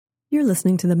You're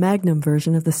listening to the Magnum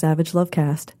version of the Savage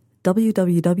Lovecast.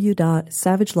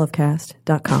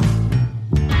 www.savagelovecast.com.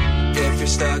 If you're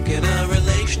stuck in a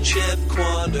relationship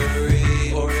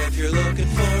quandary, or if you're looking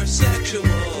for sexual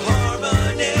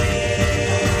harmony,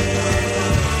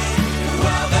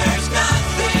 well, there's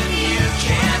nothing you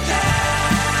can't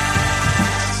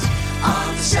ask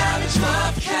on the Savage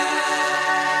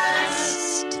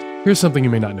Lovecast. Here's something you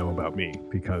may not know about me,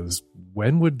 because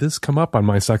when would this come up on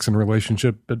my sex and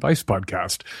relationship advice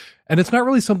podcast? And it's not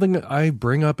really something I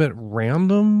bring up at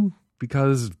random,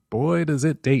 because boy, does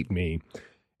it date me.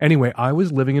 Anyway, I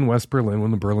was living in West Berlin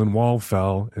when the Berlin Wall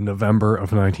fell in November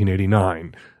of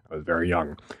 1989. I was very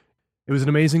young. It was an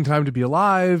amazing time to be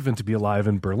alive, and to be alive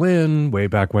in Berlin, way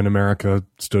back when America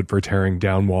stood for tearing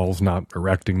down walls, not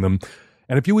erecting them.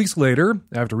 And a few weeks later,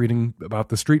 after reading about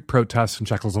the street protests in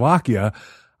Czechoslovakia,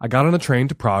 I got on a train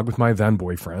to Prague with my then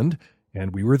boyfriend,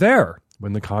 and we were there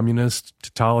when the communist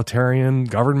totalitarian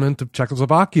government of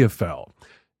Czechoslovakia fell.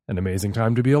 An amazing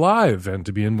time to be alive and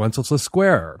to be in Wenceslas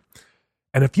Square.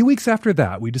 And a few weeks after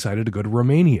that, we decided to go to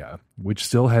Romania, which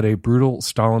still had a brutal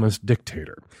Stalinist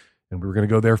dictator. And we were going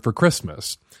to go there for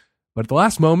Christmas. But at the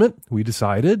last moment, we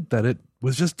decided that it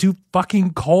was just too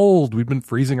fucking cold. We'd been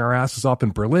freezing our asses off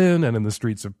in Berlin and in the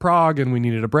streets of Prague, and we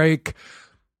needed a break.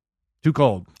 Too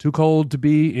cold. Too cold to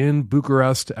be in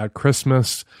Bucharest at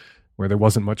Christmas, where there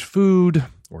wasn't much food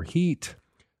or heat.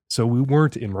 So we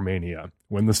weren't in Romania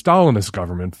when the Stalinist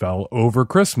government fell over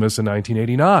Christmas in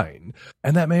 1989.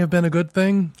 And that may have been a good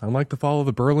thing. Unlike the fall of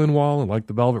the Berlin Wall and like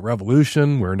the Velvet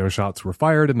Revolution, where no shots were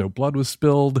fired and no blood was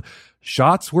spilled,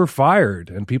 shots were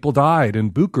fired and people died in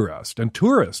Bucharest, and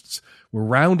tourists were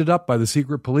rounded up by the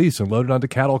secret police and loaded onto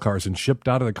cattle cars and shipped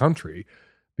out of the country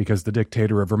because the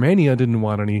dictator of Romania didn't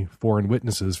want any foreign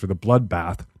witnesses for the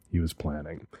bloodbath he was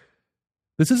planning.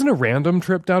 This isn't a random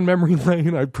trip down memory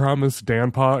lane. I promise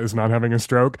Danpa is not having a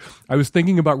stroke. I was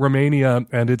thinking about Romania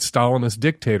and its Stalinist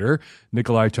dictator,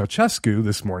 Nicolae Ceausescu,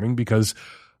 this morning because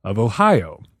of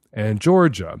Ohio and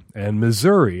Georgia and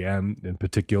Missouri and, in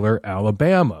particular,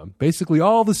 Alabama. Basically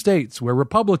all the states where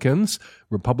Republicans,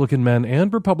 Republican men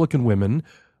and Republican women,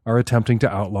 are attempting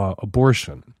to outlaw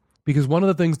abortion. Because one of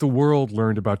the things the world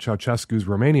learned about Ceausescu's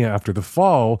Romania after the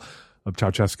fall of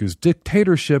Ceausescu's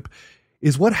dictatorship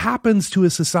is what happens to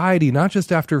a society, not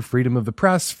just after freedom of the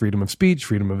press, freedom of speech,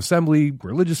 freedom of assembly,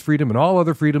 religious freedom, and all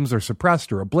other freedoms are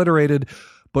suppressed or obliterated,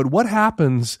 but what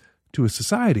happens to a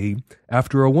society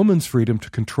after a woman's freedom to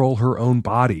control her own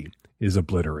body is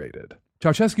obliterated.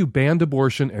 Ceausescu banned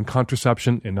abortion and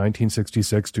contraception in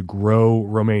 1966 to grow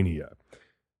Romania.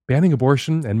 Banning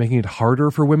abortion and making it harder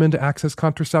for women to access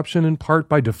contraception, in part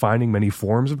by defining many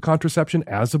forms of contraception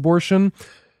as abortion,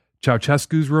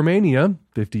 Ceausescu's Romania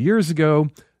 50 years ago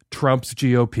trumps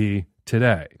GOP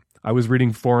today. I was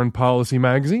reading Foreign Policy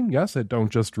magazine. Yes, I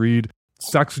don't just read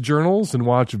sex journals and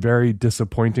watch very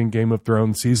disappointing Game of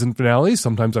Thrones season finales.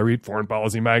 Sometimes I read Foreign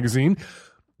Policy magazine.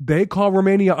 They call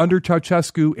Romania under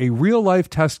Ceausescu a real-life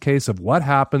test case of what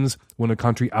happens when a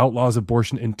country outlaws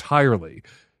abortion entirely.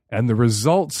 And the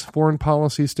results, Foreign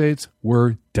Policy states,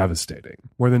 were devastating.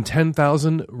 More than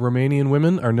 10,000 Romanian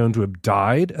women are known to have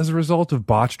died as a result of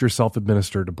botched or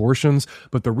self-administered abortions,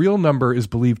 but the real number is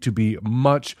believed to be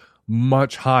much,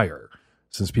 much higher,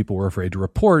 since people were afraid to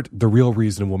report the real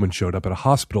reason a woman showed up at a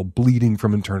hospital bleeding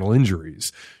from internal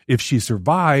injuries. If she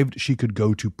survived, she could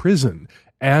go to prison,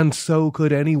 and so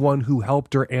could anyone who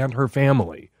helped her and her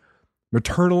family.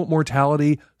 Maternal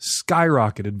mortality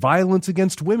skyrocketed. Violence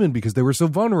against women because they were so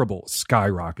vulnerable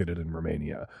skyrocketed in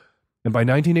Romania. And by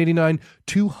 1989,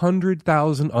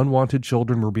 200,000 unwanted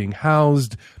children were being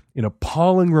housed in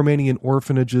appalling Romanian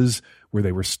orphanages where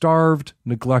they were starved,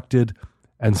 neglected,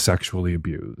 and sexually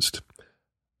abused.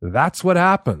 That's what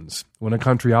happens when a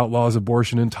country outlaws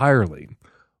abortion entirely.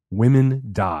 Women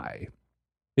die.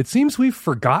 It seems we've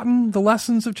forgotten the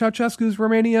lessons of Ceausescu's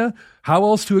Romania. How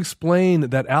else to explain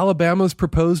that Alabama's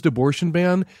proposed abortion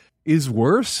ban is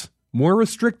worse, more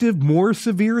restrictive, more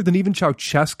severe than even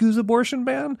Ceausescu's abortion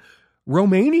ban?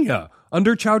 Romania,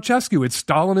 under Ceausescu, its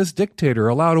Stalinist dictator,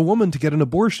 allowed a woman to get an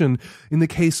abortion in the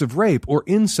case of rape or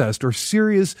incest or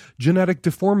serious genetic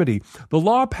deformity. The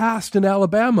law passed in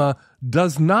Alabama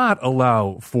does not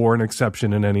allow for an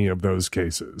exception in any of those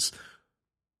cases.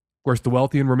 Of course, the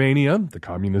wealthy in Romania, the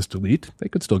communist elite, they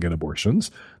could still get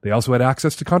abortions. They also had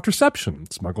access to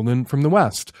contraception, smuggled in from the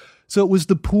West. So it was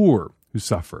the poor who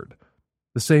suffered.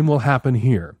 The same will happen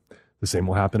here. The same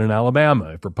will happen in Alabama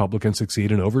if Republicans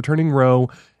succeed in overturning Roe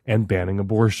and banning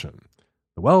abortion.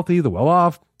 The wealthy, the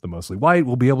well-off, the mostly white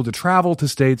will be able to travel to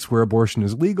states where abortion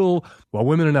is legal, while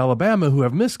women in Alabama who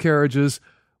have miscarriages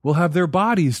will have their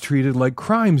bodies treated like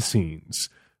crime scenes.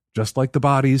 just like the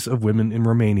bodies of women in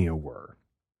Romania were.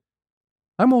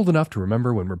 I'm old enough to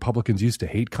remember when Republicans used to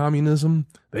hate communism,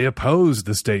 they opposed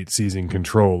the state seizing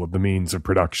control of the means of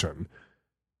production.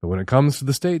 But when it comes to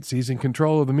the state seizing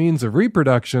control of the means of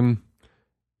reproduction,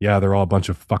 yeah, they're all a bunch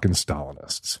of fucking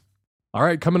Stalinists. All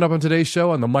right, coming up on today's show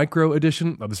on the micro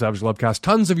edition of the Savage Lovecast,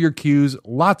 tons of your Qs,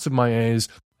 lots of my As,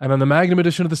 and on the Magnum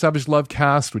edition of the Savage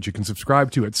Lovecast, which you can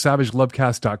subscribe to at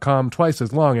savagelovecast.com, twice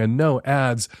as long and no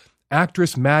ads,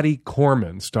 actress Maddie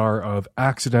Corman, star of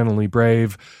Accidentally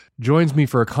Brave, joins me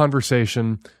for a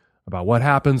conversation about what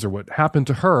happens or what happened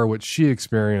to her, what she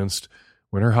experienced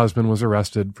when her husband was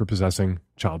arrested for possessing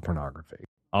child pornography.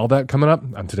 All that coming up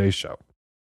on today's show.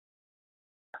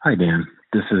 Hi, Dan.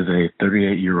 This is a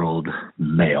 38-year-old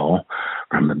male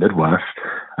from the Midwest.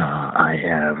 I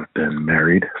have been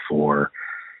married for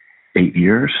 8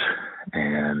 years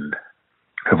and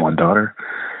have one daughter,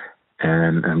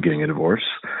 and I'm getting a divorce.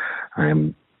 I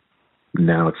am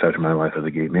now accepting my life as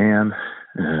a gay man,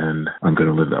 and I'm going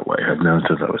to live that way. I've known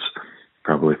since I was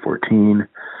probably 14,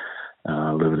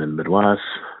 living in the Midwest,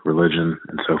 religion,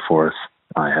 and so forth.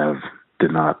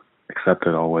 Did not accept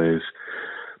it always,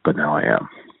 but now I am.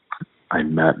 I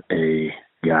met a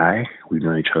guy. We've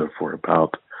known each other for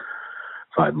about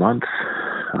 5 months.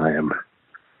 I am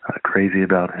crazy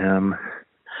about him.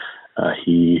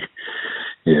 He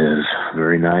is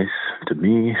very nice to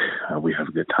me. We have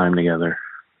a good time together.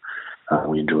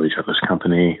 We enjoy each other's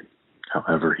company.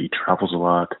 However, he travels a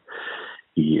lot.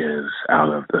 He is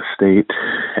out of the state,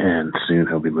 and soon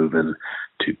he'll be moving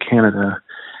to Canada,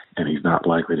 and he's not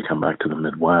likely to come back to the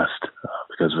Midwest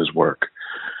because of his work.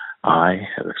 I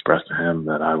have expressed to him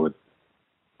that I would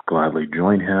gladly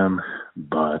join him,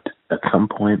 but at some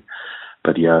point,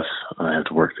 yes, I have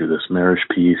to work through this marriage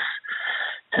piece,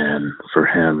 and for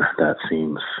him, that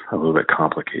seems a little bit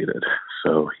complicated.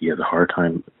 So he has a hard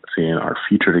time seeing our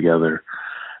future together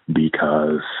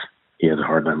because he has a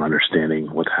hard time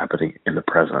understanding what's happening in the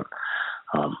present.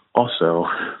 Also,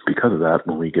 because of that,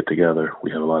 when we get together,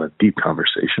 we have a lot of deep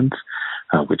conversations,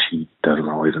 which he doesn't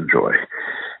always enjoy.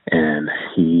 And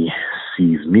he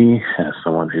sees me as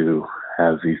someone who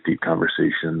has these deep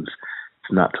conversations.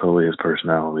 It's not totally his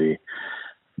personality.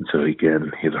 And so,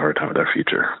 again, he has a hard time with our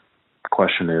future. The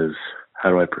question is, how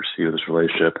do I pursue this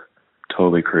relationship?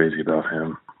 Totally crazy about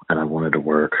him, and I want it to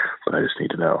work, but I just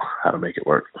need to know how to make it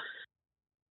work.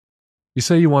 You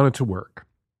say you want it to work.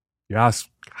 You ask,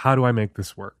 how do I make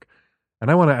this work? And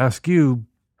I want to ask you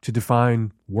to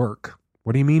define work.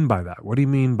 What do you mean by that? What do you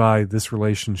mean by this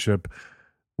relationship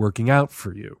working out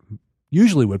for you?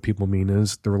 Usually what people mean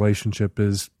is the relationship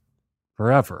is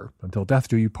forever, until death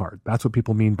do you part. That's what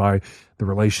people mean by the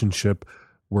relationship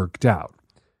worked out.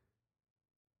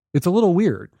 It's a little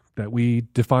weird that we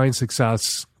define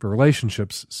success for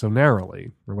relationships so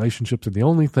narrowly. Relationships are the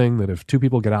only thing that if two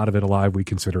people get out of it alive, we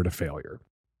consider it a failure.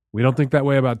 We don't think that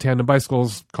way about tandem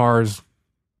bicycles, cars,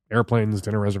 airplanes,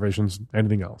 dinner reservations,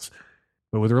 anything else.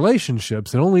 But with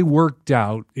relationships, it only worked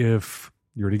out if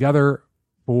you're together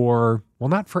for, well,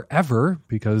 not forever,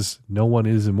 because no one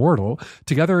is immortal,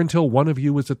 together until one of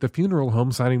you was at the funeral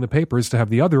home signing the papers to have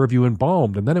the other of you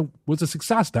embalmed, and then it was a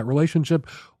success. That relationship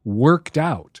worked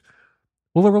out.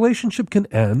 Well, a relationship can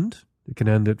end. It can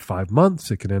end at 5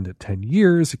 months. It can end at 10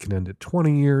 years. It can end at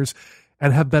 20 years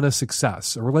and have been a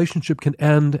success. A relationship can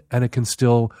end and it can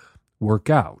still work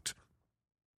out.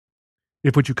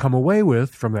 If what you come away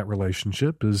with from that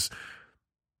relationship is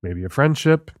maybe a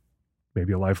friendship,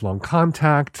 maybe a lifelong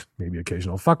contact, maybe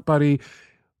occasional fuck buddy,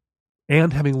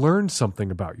 and having learned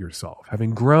something about yourself,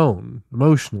 having grown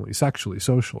emotionally, sexually,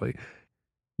 socially,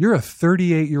 you're a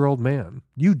 38-year-old man.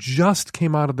 You just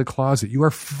came out of the closet. You are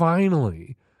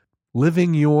finally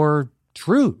living your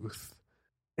truth.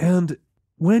 And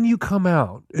when you come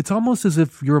out, it's almost as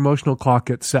if your emotional clock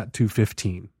gets set to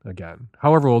 15 again,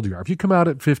 however old you are. If you come out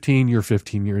at 15, you're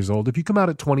 15 years old. If you come out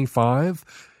at 25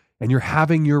 and you're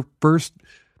having your first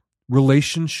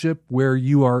relationship where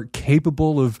you are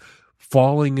capable of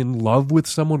falling in love with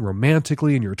someone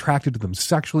romantically and you're attracted to them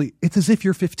sexually, it's as if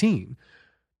you're 15.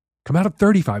 Come out at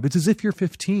 35, it's as if you're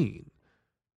 15.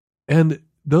 And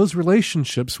those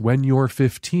relationships, when you're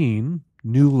 15,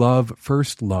 new love,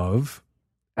 first love,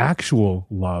 actual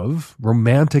love,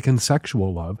 romantic and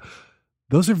sexual love,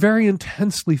 those are very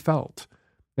intensely felt.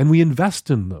 And we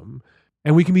invest in them.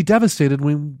 And we can be devastated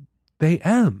when they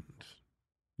end.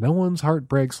 No one's heart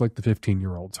breaks like the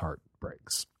 15-year-old's heart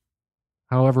breaks,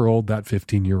 however old that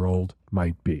 15-year-old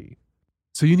might be.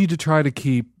 So you need to try to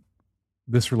keep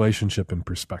this relationship in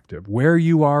perspective. Where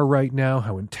you are right now,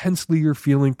 how intensely you're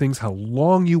feeling things, how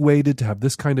long you waited to have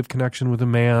this kind of connection with a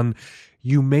man.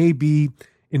 You may be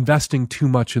investing too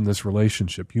much in this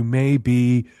relationship. You may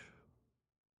be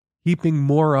heaping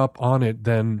more up on it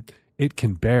than it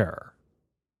can bear.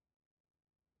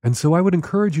 And so I would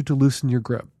encourage you to loosen your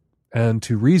grip and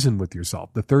to reason with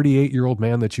yourself, the 38-year-old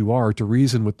man that you are, to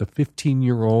reason with the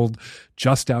 15-year-old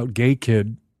just out gay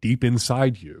kid deep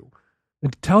inside you.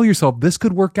 And to tell yourself, this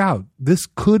could work out. This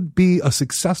could be a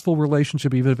successful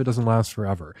relationship, even if it doesn't last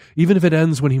forever. Even if it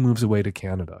ends when he moves away to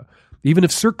Canada. Even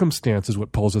if circumstance is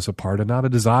what pulls us apart and not a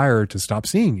desire to stop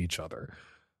seeing each other.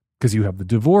 Because you have the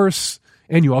divorce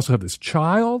and you also have this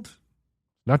child.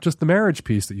 Not just the marriage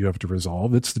piece that you have to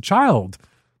resolve. It's the child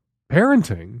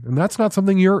parenting. And that's not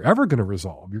something you're ever going to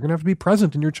resolve. You're going to have to be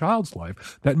present in your child's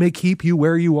life. That may keep you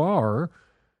where you are,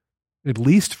 at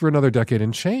least for another decade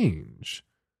and change.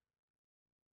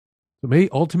 It may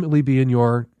ultimately be in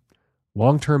your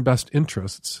long-term best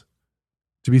interests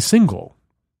to be single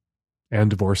and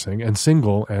divorcing and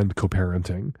single and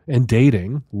co-parenting and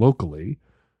dating locally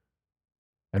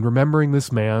and remembering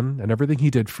this man and everything he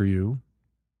did for you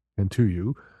and to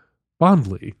you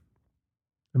fondly.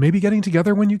 And maybe getting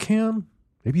together when you can,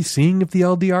 maybe seeing if the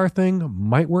LDR thing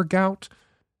might work out,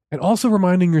 and also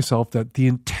reminding yourself that the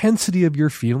intensity of your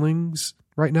feelings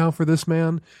right now for this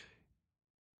man,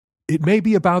 it may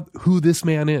be about who this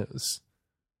man is.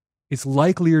 It's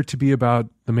likelier to be about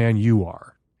the man you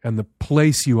are and the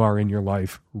place you are in your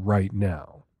life right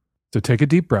now. So take a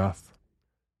deep breath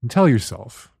and tell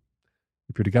yourself,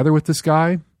 if you're together with this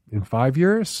guy in 5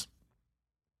 years,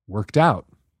 worked out.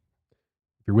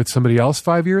 If you're with somebody else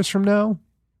 5 years from now,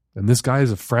 and this guy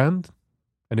is a friend,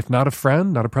 and if not a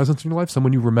friend, not a presence in your life,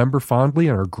 someone you remember fondly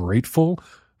and are grateful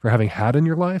for having had in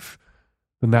your life,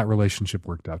 then that relationship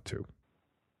worked out too.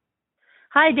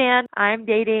 Hi, Dan. I'm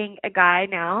dating a guy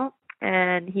now,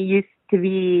 and he is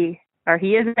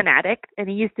an addict, and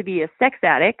he used to be a sex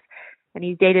addict, and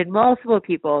he's dated multiple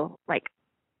people, like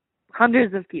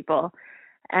hundreds of people.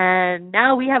 And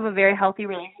now we have a very healthy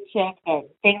relationship, and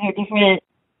things are different.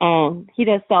 He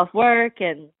does self-work,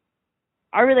 and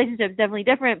our relationship is definitely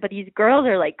different, but these girls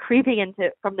are like creeping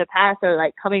into from the past, or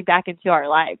like coming back into our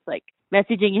lives, like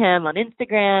messaging him on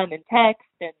Instagram and text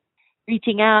and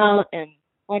reaching out and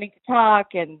wanting to talk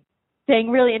and saying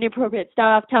really inappropriate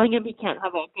stuff, telling him he can't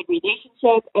have a good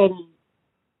relationship. And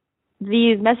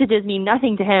these messages mean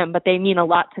nothing to him, but they mean a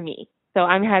lot to me. So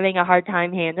I'm having a hard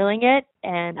time handling it,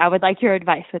 and I would like your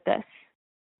advice with this.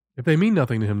 If they mean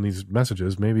nothing to him, these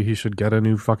messages, maybe he should get a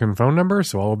new fucking phone number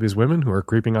so all of these women who are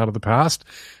creeping out of the past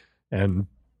and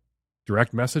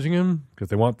direct messaging him because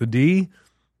they want the D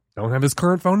don't have his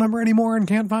current phone number anymore and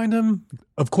can't find him.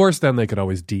 Of course, then they could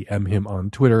always DM him on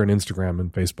Twitter and Instagram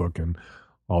and Facebook and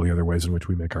all the other ways in which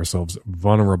we make ourselves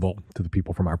vulnerable to the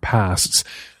people from our pasts.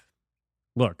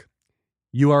 Look,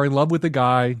 you are in love with a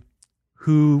guy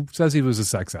who says he was a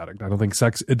sex addict. I don't think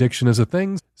sex addiction is a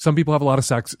thing. Some people have a lot of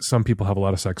sex. Some people have a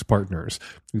lot of sex partners.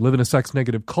 We live in a sex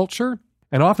negative culture,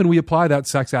 and often we apply that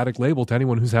sex addict label to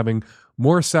anyone who's having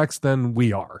more sex than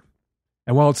we are.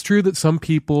 And while it's true that some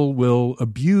people will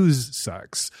abuse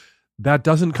sex, that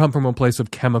doesn't come from a place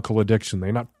of chemical addiction.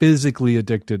 They're not physically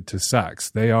addicted to sex.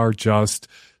 They are just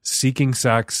seeking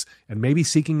sex and maybe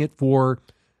seeking it for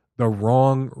the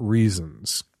wrong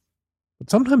reasons.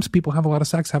 But sometimes people have a lot of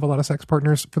sex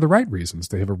partners for the right reasons.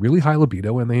 They have a really high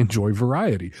libido and they enjoy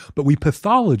variety. But we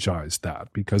pathologize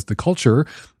that because the culture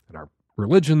and our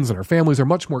religions and our families are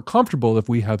much more comfortable if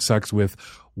we have sex with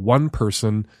one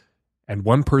person and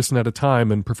one person at a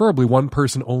time, and preferably one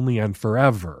person only and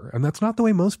forever. And that's not the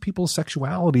way most people's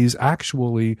sexualities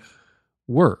actually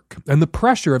work. And the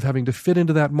pressure of having to fit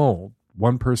into that mold,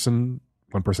 one person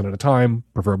at a time,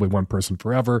 preferably one person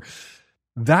forever,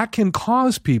 that can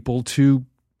cause people to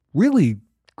really,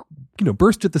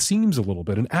 burst at the seams a little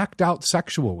bit and act out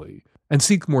sexually and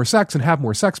seek more sex and have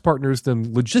more sex partners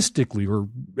than logistically or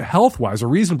health-wise or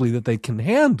reasonably that they can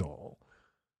handle.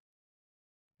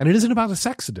 And it isn't about a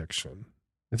sex addiction.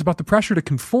 It's about the pressure to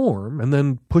conform and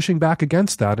then pushing back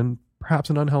against that in perhaps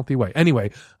an unhealthy way.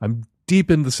 Anyway, I'm deep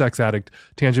in the sex addict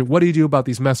tangent. What do you do about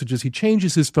these messages? He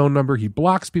changes his phone number. He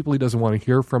blocks people he doesn't want to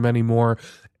hear from anymore.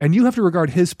 And you have to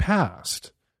regard his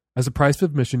past as a price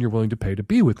of admission you're willing to pay to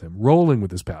be with him, rolling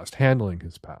with his past, handling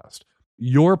his past.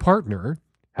 Your partner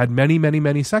had many, many,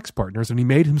 many sex partners, and he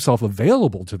made himself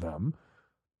available to them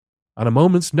on a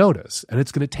moment's notice. And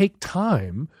it's going to take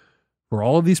time for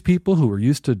all of these people who are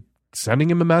used to sending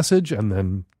him a message and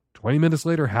then 20 minutes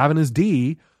later having his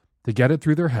D to get it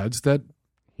through their heads that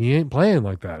he ain't playing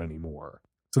like that anymore.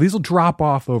 So these will drop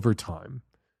off over time.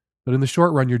 But in the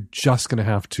short run, you're just going to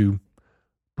have to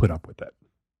put up with it.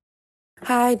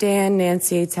 Hi, Dan,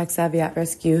 Nancy, Tech Savvy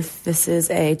At-Risk Youth. This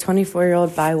is a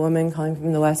 24-year-old bi woman calling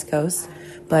from the West Coast,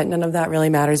 but none of that really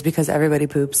matters because everybody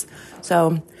poops.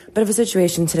 So, bit of a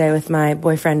situation today with my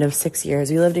boyfriend of 6 years.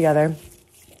 We live together,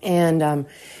 and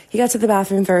he got to the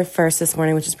bathroom first this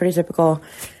morning, which is pretty typical.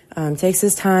 Takes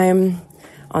his time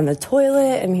on the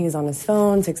toilet, and he's on his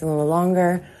phone, takes a little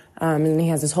longer, and then he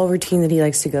has this whole routine that he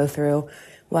likes to go through.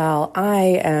 While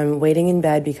I am waiting in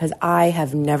bed because I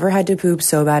have never had to poop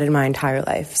so bad in my entire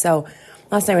life. So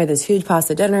last night we had this huge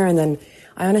pasta dinner, and then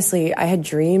I had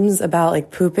dreams about like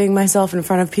pooping myself in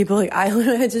front of people. Like I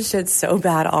literally had to shit so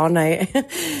bad all night.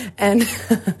 and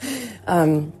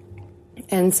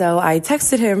so I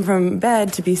texted him from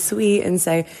bed to be sweet and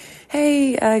say,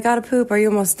 hey, I gotta poop. Are you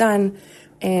almost done?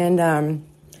 And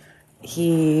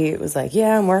he was like,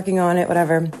 yeah, I'm working on it,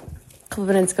 whatever. A couple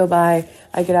minutes go by,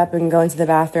 I get up and go into the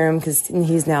bathroom because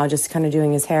he's now just kind of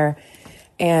doing his hair.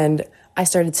 And I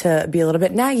started to be a little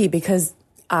bit naggy because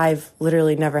I've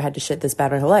literally never had to shit this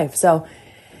bad my whole life. So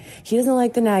he doesn't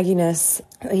like the nagginess.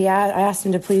 Yeah, I asked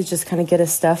him to please just kind of get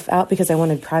his stuff out because I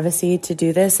wanted privacy to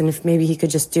do this. And if maybe he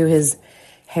could just do his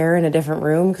hair in a different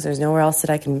room because there's nowhere else that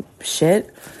I can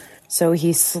shit. So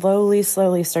he slowly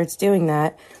starts doing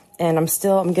that. And I'm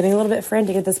getting a little bit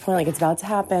frantic at this point, like it's about to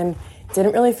happen.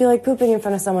 Didn't really feel like pooping in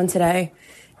front of someone today.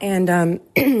 And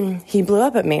he blew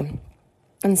up at me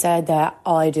and said that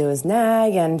all I do is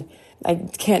nag and I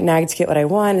can't nag to get what I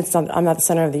want. I'm not the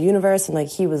center of the universe, and like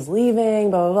he was leaving,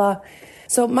 blah, blah, blah.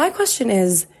 So my question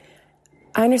is,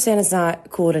 I understand it's not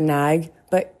cool to nag,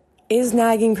 but is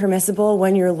nagging permissible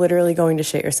when you're literally going to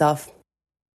shit yourself?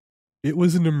 It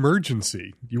was an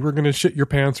emergency. You were going to shit your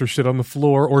pants or shit on the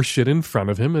floor or shit in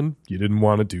front of him, and you didn't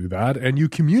want to do that. And you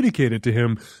communicated to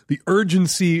him the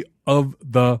urgency of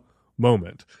the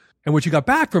moment. And what you got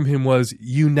back from him was,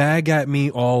 you nag at me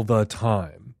all the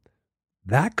time.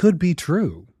 That could be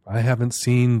true. I haven't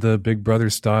seen the Big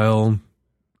Brother style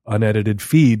unedited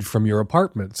feed from your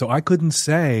apartment, so I couldn't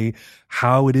say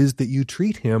how it is that you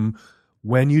treat him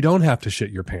when you don't have to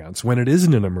shit your pants, when it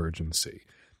isn't an emergency.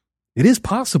 It is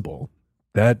possible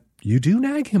that you do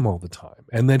nag him all the time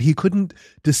and that he couldn't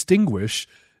distinguish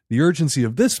the urgency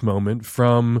of this moment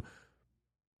from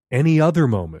any other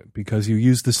moment because you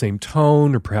use the same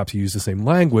tone or perhaps you use the same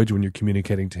language when you're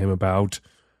communicating to him about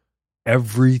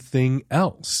everything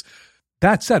else.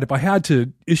 That said, if I had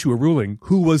to issue a ruling,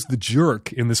 who was the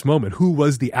jerk in this moment? Who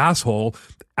was the asshole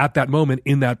at that moment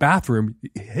in that bathroom?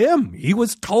 Him. He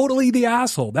was totally the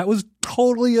asshole. That was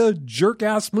totally a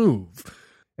jerk-ass move.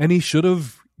 And he should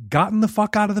have gotten the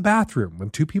fuck out of the bathroom.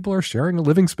 When two people are sharing a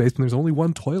living space and there's only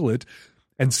one toilet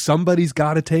and somebody's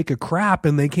got to take a crap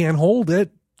and they can't hold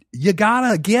it, you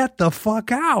gotta get the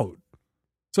fuck out.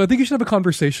 So I think you should have a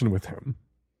conversation with him.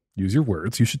 Use your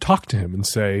words. You should talk to him and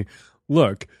say,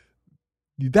 look,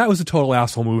 that was a total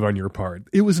asshole move on your part.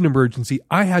 It was an emergency.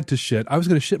 I had to shit. I was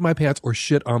going to shit my pants or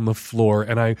shit on the floor.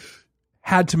 And I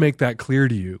had to make that clear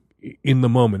to you in the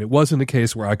moment. It wasn't a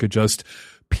case where I could just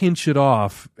pinch it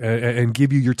off and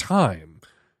give you your time.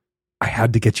 I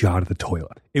had to get you out of the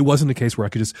toilet. It wasn't a case where I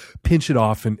could just pinch it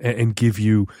off and give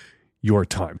you your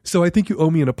time. So I think you owe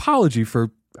me an apology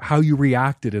for how you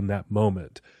reacted in that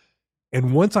moment.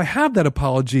 And once I have that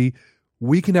apology,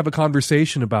 we can have a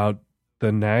conversation about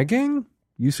the nagging.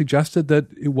 You suggested that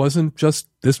it wasn't just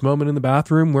this moment in the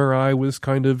bathroom where I was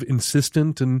kind of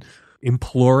insistent and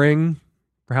imploring,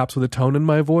 perhaps with a tone in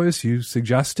my voice. You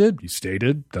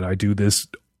stated that I do this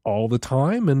all the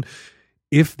time. And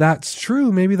if that's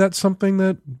true, maybe that's something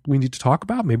that we need to talk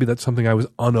about. Maybe that's something I was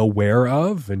unaware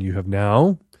of and you have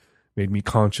now made me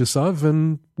conscious of,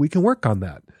 and we can work on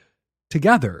that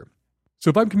together. So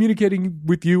if I'm communicating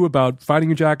with you about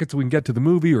finding a jacket so we can get to the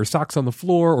movie or socks on the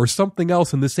floor or something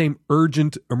else in the same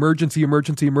urgent,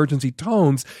 emergency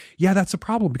tones, yeah, that's a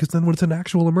problem because then when it's an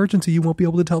actual emergency, you won't be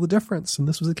able to tell the difference. And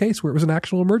this was a case where it was an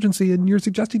actual emergency and you're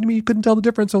suggesting to me you couldn't tell the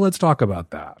difference. So let's talk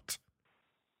about that.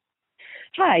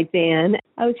 Hi, Dan.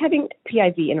 I was having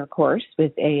PIV intercourse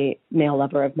with a male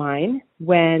lover of mine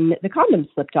when the condom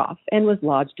slipped off and was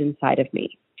lodged inside of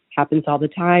me. Happens all the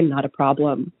time, not a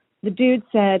problem. The dude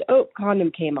said, oh,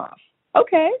 condom came off.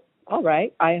 Okay, all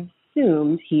right. I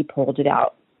assumed he pulled it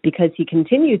out because he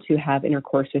continued to have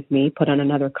intercourse with me, put on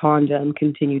another condom,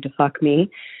 continued to fuck me,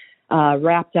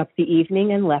 wrapped up the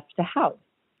evening and left the house.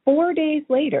 4 days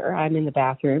later, I'm in the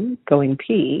bathroom going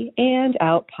pee and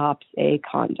out pops a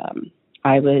condom.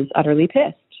 I was utterly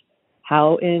pissed.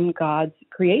 How in God's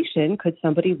creation could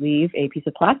somebody leave a piece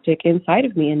of plastic inside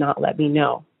of me and not let me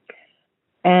know?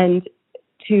 And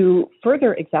to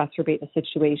further exacerbate the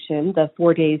situation, the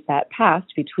 4 days that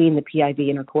passed between the PIV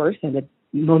intercourse and the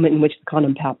moment in which the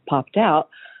condom popped out,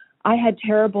 I had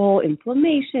terrible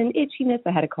inflammation, itchiness.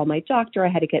 I had to call my doctor. I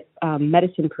had to get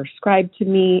medicine prescribed to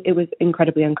me. It was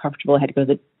incredibly uncomfortable. I had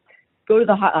to go to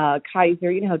the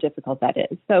Kaiser. You know how difficult that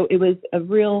is. So it was a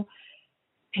real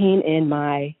pain in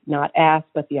my, not ass,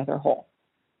 but the other hole.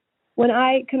 When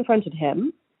I confronted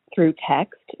him through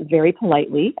text, very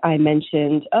politely, I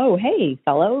mentioned, oh, hey,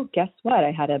 fellow, guess what?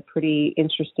 I had a pretty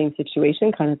interesting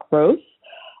situation, kind of gross.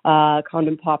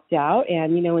 Condom popped out.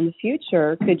 And, in the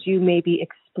future, could you maybe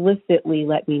explicitly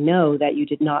let me know that you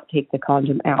did not take the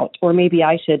condom out? Or maybe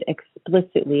I should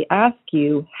explicitly ask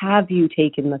you, have you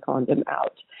taken the condom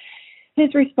out?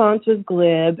 His response was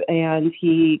glib, and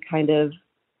he kind of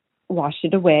washed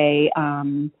it away.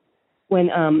 When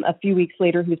a few weeks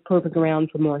later he was probing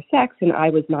around for more sex and I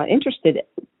was not interested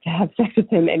to have sex with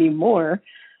him anymore,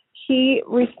 he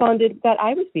responded that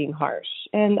I was being harsh.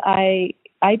 And I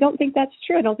don't think that's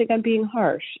true. I don't think I'm being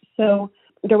harsh. So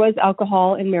there was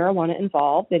alcohol and marijuana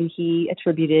involved, and he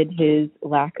attributed his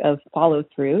lack of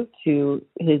follow-through to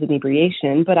his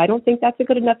inebriation, but I don't think that's a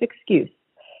good enough excuse.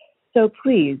 So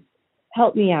please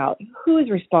help me out. Who is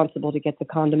responsible to get the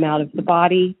condom out of the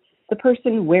body? The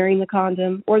person wearing the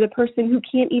condom, or the person who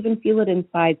can't even feel it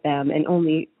inside them and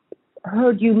only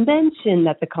heard you mention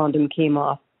that the condom came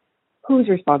off? Whose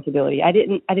responsibility? I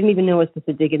didn't even know I was supposed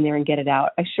to dig in there and get it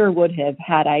out. I sure would have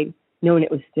had I known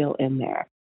it was still in there.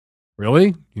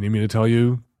 Really? You need me to tell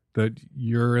you that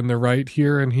you're in the right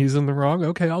here and he's in the wrong?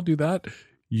 Okay, I'll do that.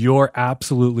 You're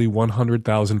absolutely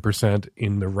 100,000%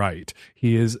 in the right.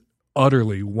 He is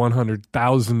utterly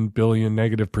 100,000 billion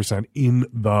 -% in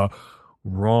the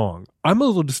wrong. I'm a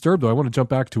little disturbed, though. I want to jump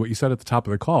back to what you said at the top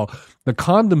of the call. The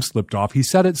condom slipped off. He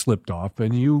said it slipped off,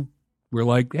 and you were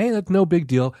like, hey, that's no big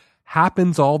deal.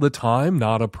 Happens all the time,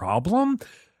 not a problem.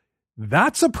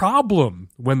 That's a problem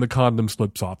when the condom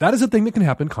slips off. That is a thing that can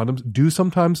happen. Condoms do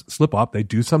sometimes slip off. They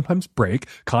do sometimes break.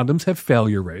 Condoms have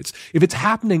failure rates. If it's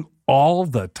happening all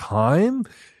the time,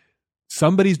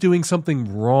 somebody's doing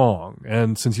something wrong.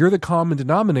 And since you're the common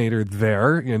denominator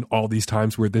there in all these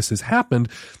times where this has happened,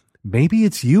 maybe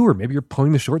it's you, or maybe you're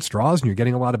pulling the short straws and you're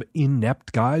getting a lot of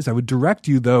inept guys. I would direct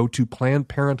you, though, to Planned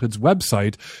Parenthood's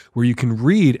website, where you can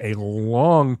read a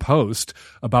long post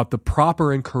about the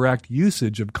proper and correct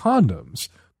usage of condoms.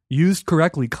 Used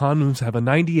correctly, condoms have a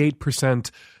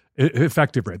 98%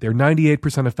 effective rate. They're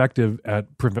 98% effective at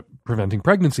preventing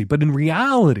pregnancy. But in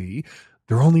reality,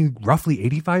 they're only roughly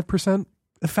 85%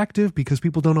 effective because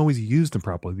people don't always use them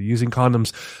properly. They're using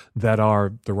condoms that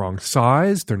are the wrong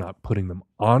size. They're not putting them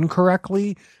on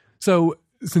correctly. So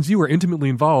since you were intimately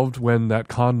involved when that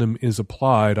condom is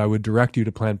applied, I would direct you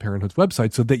to Planned Parenthood's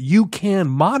website so that you can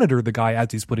monitor the guy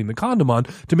as he's putting the condom on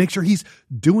to make sure he's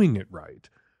doing it right.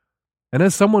 And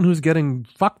as someone who's getting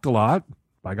fucked a lot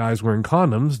by guys wearing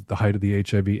condoms, the height of the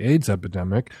HIV/AIDS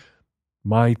epidemic,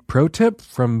 my pro tip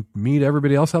from me to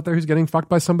everybody else out there who's getting fucked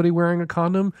by somebody wearing a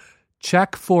condom: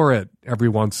 check for it every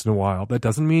once in a while. That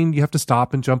doesn't mean you have to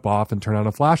stop and jump off and turn on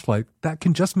a flashlight. That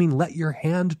can just mean let your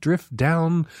hand drift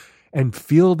down and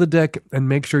feel the dick and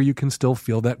make sure you can still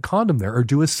feel that condom there, or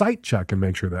do a sight check and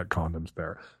make sure that condom's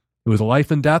there. It was a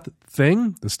life and death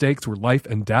thing. The stakes were life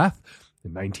and death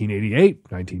in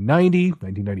 1988, 1990,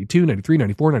 1992, 93,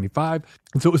 94, 95.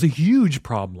 And so it was a huge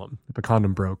problem if a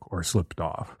condom broke or slipped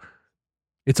off.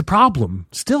 It's a problem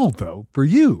still, though, for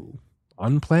you.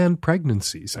 Unplanned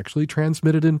pregnancy, sexually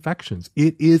transmitted infections.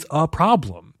 It is a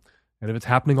problem. And if it's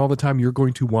happening all the time, you're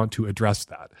going to want to address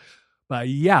that. But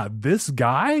yeah, this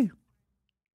guy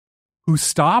who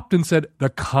stopped and said the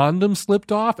condom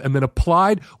slipped off and then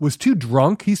applied, was too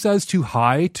drunk, he says, too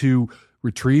high to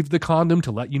retrieve the condom,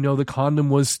 to let you know the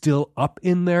condom was still up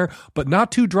in there, but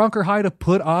not too drunk or high to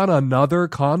put on another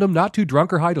condom, not too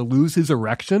drunk or high to lose his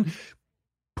erection.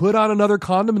 Put on another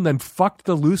condom and then fucked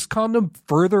the loose condom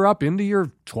further up into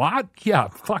your twat? Yeah,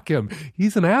 fuck him.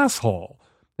 He's an asshole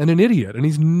and an idiot, and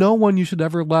he's no one you should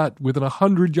ever let within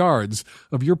 100 yards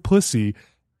of your pussy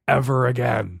ever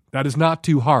again. That is not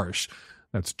too harsh.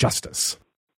 That's justice.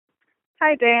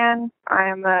 Hi, Dan.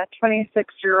 I'm a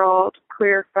 26-year-old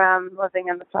queer femme living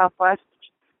in the Southwest.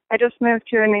 I just moved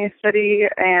to a new city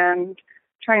and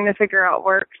trying to figure out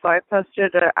work, so I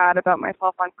posted an ad about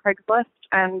myself on Craigslist,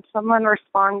 and someone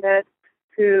responded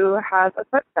who has a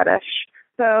foot fetish.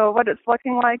 So what it's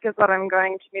looking like is that I'm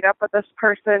going to meet up with this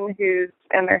person who's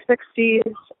in their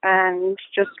 60s and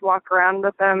just walk around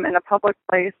with them in a public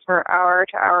place for an hour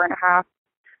to hour and a half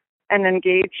and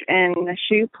engage in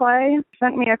shoe play.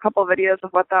 Sent me a couple videos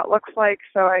of what that looks like,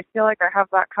 so I feel like I have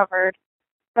that covered.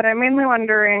 But I'm mainly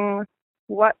wondering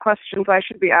what questions I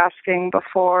should be asking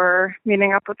before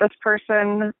meeting up with this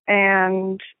person,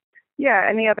 and Yeah,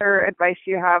 any other advice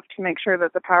you have to make sure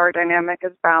that the power dynamic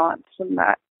is balanced and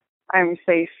that I'm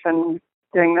safe and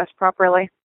doing this properly?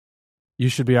 You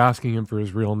should be asking him for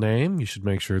his real name. You should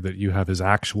make sure that you have his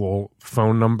actual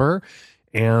phone number,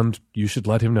 and you should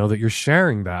let him know that you're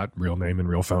sharing that real name and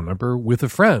real phone number with a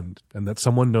friend, and that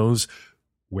someone knows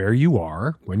where you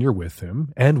are when you're with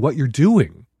him and what you're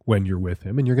doing when you're with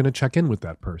him, and you're going to check in with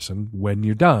that person when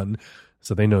you're done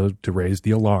so they know to raise the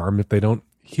alarm if they don't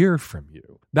hear from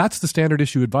you. That's the standard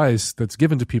issue advice that's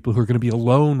given to people who are going to be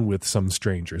alone with some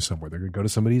stranger somewhere. They're going to go to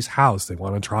somebody's house. They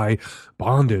want to try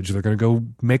bondage. They're going to go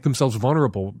make themselves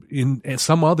vulnerable in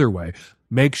some other way.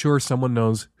 Make sure someone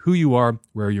knows who you are,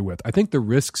 where you're with. I think the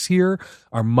risks here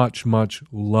are much, much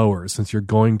lower since you're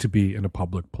going to be in a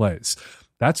public place.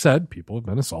 That said, people have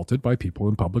been assaulted by people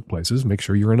in public places. Make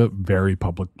sure you're in a very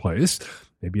public place.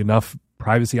 Maybe enough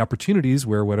privacy opportunities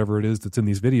where whatever it is that's in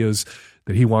these videos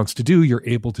that he wants to do, you're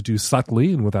able to do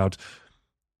subtly and without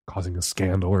causing a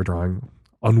scandal or drawing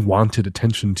unwanted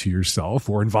attention to yourself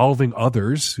or involving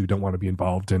others who don't want to be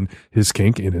involved in his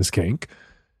kink.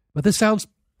 But this sounds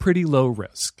pretty low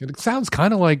risk. And it sounds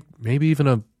kind of like maybe even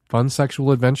a fun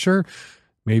sexual adventure,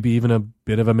 maybe even a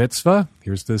bit of a mitzvah.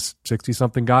 Here's this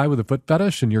 60-something guy with a foot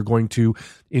fetish, and you're going to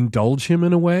indulge him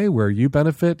in a way where you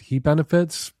benefit, he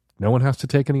benefits. No one has to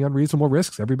take any unreasonable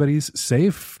risks. Everybody's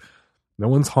safe. No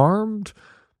one's harmed.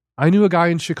 I knew a guy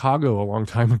in Chicago a long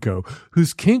time ago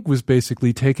whose kink was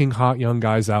basically taking hot young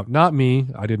guys out. Not me.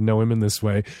 I didn't know him in this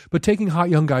way. But taking hot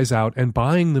young guys out and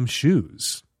buying them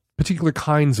shoes. Particular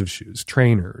kinds of shoes.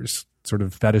 Trainers. Sort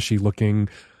of fetishy looking.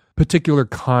 Particular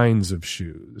kinds of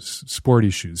shoes. Sporty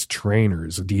shoes.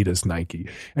 Trainers. Adidas, Nike.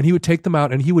 And he would take them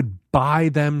out and he would buy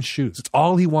them shoes. It's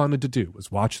all he wanted to do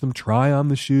was watch them try on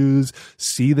the shoes,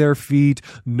 see their feet,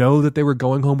 know that they were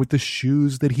going home with the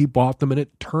shoes that he bought them, and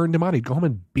it turned him on. He'd go home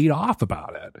and beat off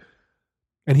about it.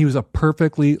 And he was a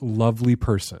perfectly lovely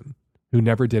person who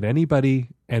never did anybody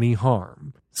any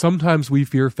harm. Sometimes we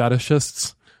fear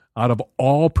fetishists out of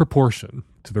all proportion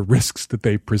to the risks that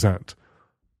they present.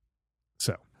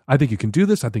 So I think you can do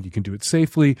this. I think you can do it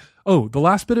safely. Oh, the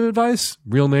last bit of advice,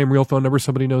 real name, real phone number,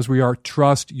 somebody knows where you are.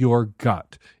 Trust your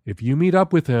gut. If you meet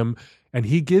up with him and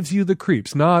he gives you the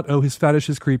creeps, not, oh, his fetish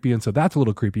is creepy and so that's a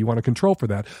little creepy, you want to control for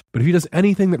that. But if he does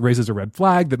anything that raises a red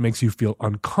flag, that makes you feel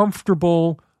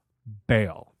uncomfortable,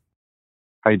 bail.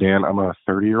 Hi, Dan. I'm a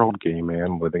 30-year-old gay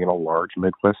man living in a large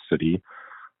Midwest city.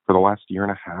 For the last year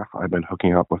and a half, I've been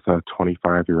hooking up with a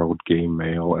 25-year-old gay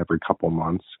male every couple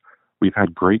months. We've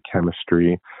had great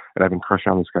chemistry, and I've been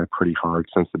crushing on this guy pretty hard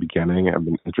since the beginning. I've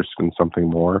been interested in something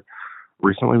more.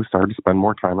 Recently, we started to spend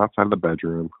more time outside of the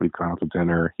bedroom. We've gone out to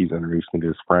dinner. He's introduced me to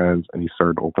his friends, and he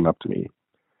started to open up to me.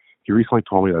 He recently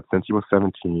told me that since he was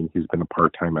 17, he's been a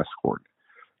part-time escort.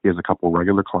 He has a couple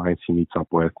regular clients he meets up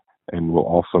with, and will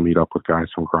also meet up with guys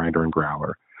from Grindr and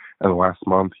Growler. And the last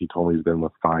month, he told me he's been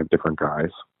with 5 different guys.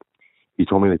 He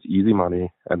told me that it's easy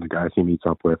money, and the guys he meets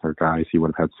up with are guys he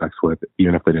would have had sex with,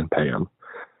 even if they didn't pay him.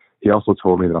 He also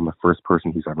told me that I'm the first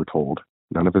person he's ever told.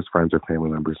 None of his friends or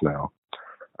family members know.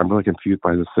 I'm really confused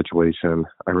by this situation.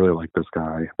 I really like this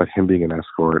guy, but him being an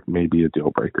escort may be a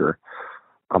deal breaker.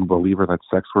 I'm a believer that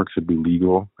sex work should be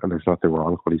legal, and there's nothing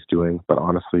wrong with what he's doing, but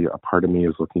honestly, a part of me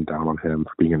is looking down on him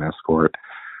for being an escort.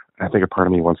 I think a part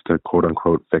of me wants to,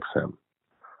 quote-unquote, fix him.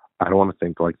 I don't want to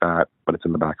think like that, but it's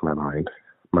in the back of my mind.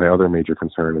 My other major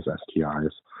concern is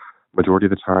STIs. Majority of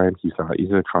the time, he's not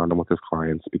using a condom with his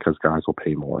clients because guys will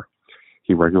pay more.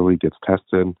 He regularly gets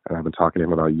tested, and I've been talking to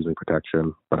him about using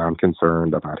protection, but I'm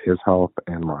concerned about his health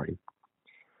and mine.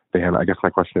 Dan, I guess my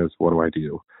question is, what do I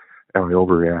do? Am I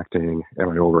overreacting? Am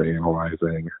I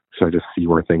overanalyzing? Should I just see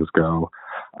where things go?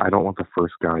 I don't want the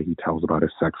first guy he tells about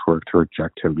his sex work to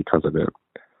reject him because of it.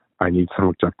 I need some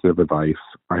objective advice.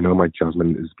 I know my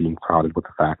judgment is being clouded with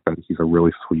the fact that he's a really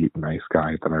sweet, nice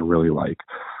guy that I really like,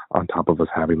 on top of us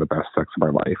having the best sex of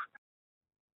our life.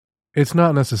 It's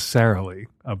not necessarily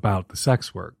about the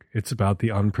sex work. It's about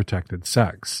the unprotected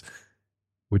sex,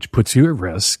 which puts you at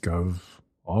risk of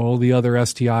all the other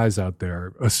STIs out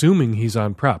there, assuming he's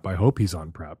on PrEP. I hope he's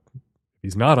on PrEP. If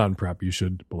he's not on PrEP, you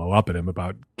should blow up at him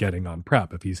about getting on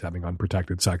PrEP if he's having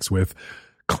unprotected sex with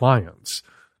clients.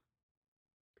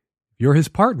 You're his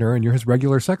partner and you're his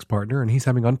regular sex partner and he's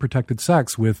having unprotected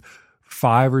sex with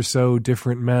 5 or so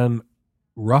different men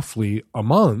roughly a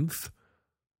month,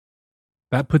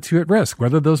 that puts you at risk.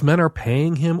 Whether those men are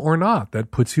paying him or not,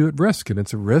 that puts you at risk. And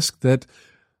it's a risk that,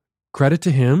 credit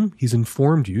to him, he's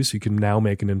informed you, so you can now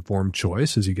make an informed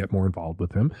choice as you get more involved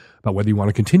with him about whether you want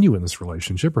to continue in this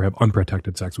relationship or have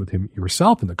unprotected sex with him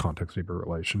yourself in the context of your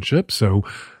relationship. So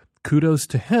kudos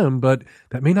to him, but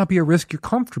that may not be a risk you're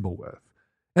comfortable with.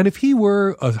 And if he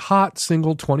were a hot,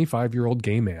 single 25-year-old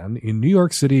gay man in New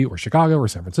York City or Chicago or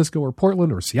San Francisco or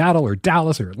Portland or Seattle or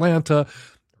Dallas or Atlanta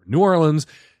or New Orleans,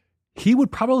 he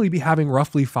would probably be having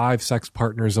roughly 5 sex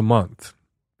partners a month,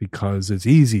 because it's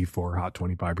easy for hot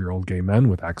 25-year-old gay men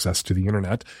with access to the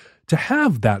internet to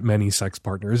have that many sex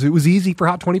partners. It was easy for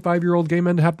hot 25-year-old gay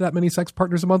men to have that many sex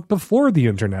partners a month before the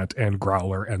internet and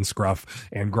Growler and Scruff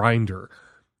and Grindr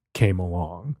came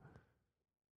along.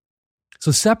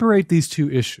 So separate these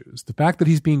two issues. The fact that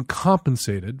he's being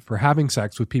compensated for having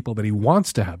sex with people that he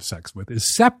wants to have sex with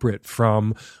is separate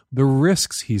from the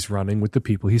risks he's running with the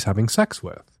people he's having sex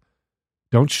with.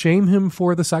 Don't shame him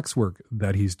for the sex work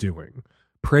that he's doing.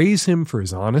 Praise him for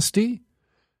his honesty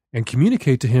and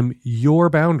communicate to him your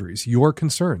boundaries, your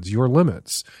concerns, your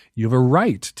limits. You have a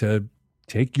right to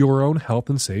take your own health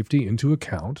and safety into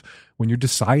account when you're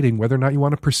deciding whether or not you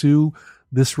want to pursue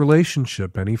this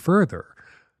relationship any further.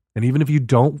 And even if you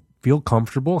don't feel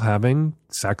comfortable having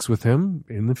sex with him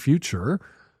in the future,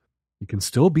 you can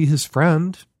still be his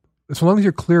friend, as long as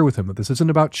you're clear with him that this isn't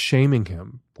about shaming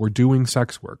him for doing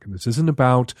sex work. And this isn't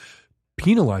about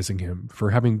penalizing him for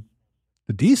having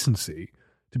the decency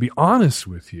to be honest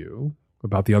with you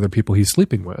about the other people he's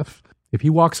sleeping with. If he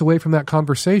walks away from that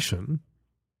conversation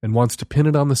and wants to pin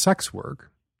it on the sex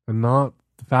work and not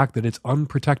the fact that it's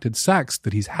unprotected sex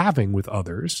that he's having with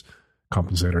others,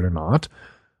 compensated or not,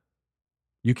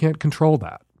 you can't control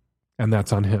that. And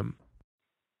that's on him.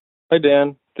 Hi,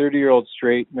 Dan. 30-year-old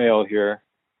straight male here.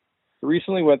 I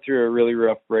recently went through a really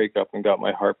rough breakup and got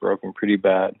my heart broken pretty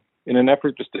bad. In an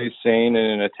effort to stay sane and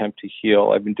an attempt to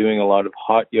heal, I've been doing a lot of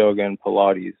hot yoga and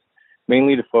Pilates,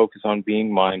 mainly to focus on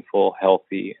being mindful,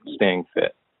 healthy, and staying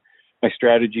fit. My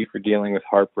strategy for dealing with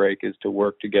heartbreak is to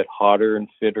work to get hotter and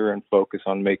fitter and focus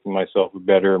on making myself a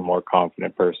better and more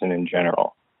confident person in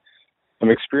general.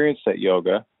 I'm experienced at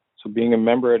yoga, so being a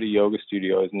member at a yoga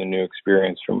studio isn't a new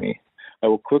experience for me. I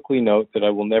will quickly note that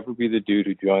I will never be the dude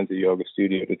who joins a yoga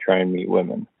studio to try and meet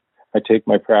women. I take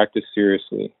my practice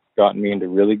seriously, gotten me into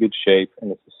really good shape,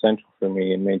 and it's essential for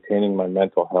me in maintaining my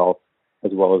mental health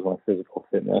as well as my physical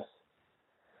fitness.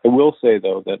 I will say,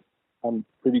 though, that I'm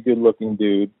a pretty good-looking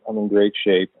dude, I'm in great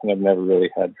shape, and I've never really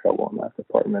had trouble in that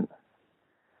department.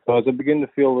 So as I begin to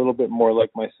feel a little bit more like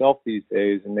myself these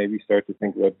days and maybe start to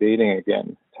think about dating again,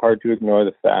 it's hard to ignore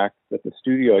the fact that the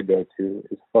studio I go to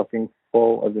is fucking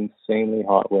full of insanely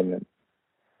hot women.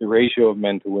 The ratio of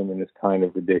men to women is kind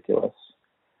of ridiculous.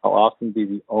 I'll often be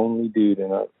the only dude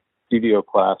in a studio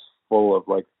class full of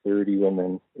like 30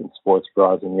 women in sports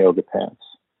bras and yoga pants.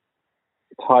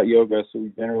 It's hot yoga, so we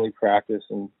generally practice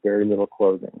in very little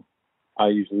clothing. I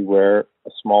usually wear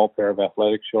a small pair of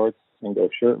athletic shorts and go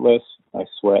shirtless. I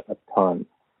sweat a ton.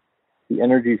 The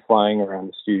energy flying around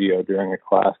the studio during a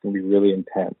class can be really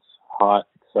intense. Hot,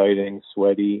 exciting,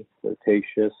 sweaty,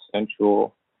 flirtatious,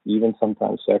 sensual, even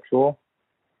sometimes sexual.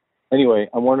 Anyway,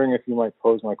 I'm wondering if you might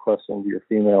pose my question to your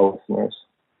female listeners.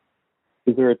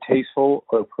 Is there a tasteful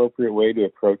or appropriate way to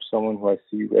approach someone who I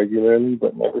see regularly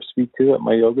but never speak to at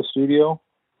my yoga studio?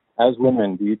 As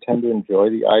women, do you tend to enjoy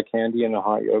the eye candy in a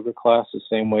hot yoga class the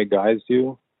same way guys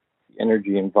do? The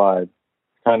energy and vibe.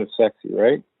 It's kind of sexy,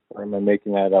 right? Or am I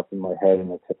making that up in my head in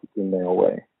a typically male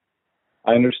way?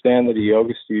 I understand that a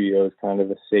yoga studio is kind of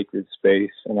a sacred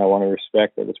space, and I want to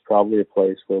respect that it's probably a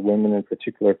place where women in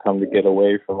particular come to get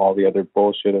away from all the other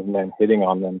bullshit of men hitting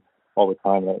on them all the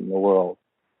time out in the world.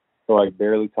 So I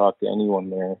barely talk to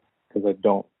anyone there because I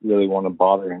don't really want to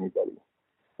bother anybody.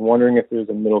 I'm wondering if there's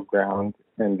a middle ground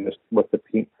and just what the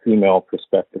female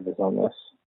perspective is on this.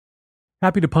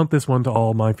 Happy to punt this one to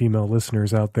all my female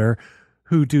listeners out there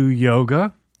who do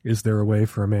yoga. Is there a way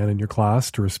for a man in your class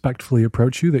to respectfully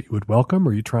approach you that you would welcome?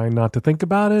 Are you trying not to think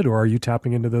about it? Or are you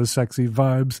tapping into those sexy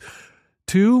vibes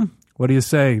too? What do you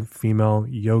say, female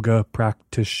yoga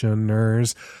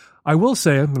practitioners? I will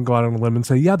say, I'm going to go out on a limb and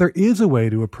say, yeah, there is a way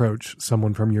to approach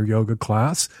someone from your yoga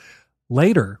class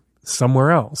later,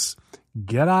 somewhere else.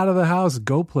 Get out of the house,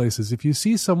 go places. If you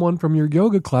see someone from your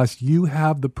yoga class, you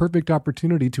have the perfect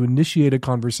opportunity to initiate a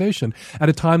conversation at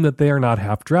a time that they are not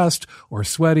half-dressed or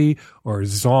sweaty or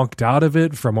zonked out of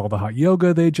it from all the hot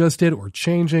yoga they just did or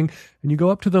changing. And you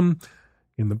go up to them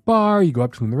in the bar, you go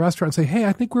up to them in the restaurant and say, hey,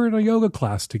 I think we're in a yoga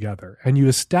class together. And you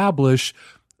establish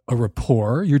a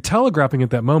rapport. You're telegraphing at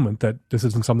that moment that this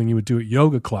isn't something you would do at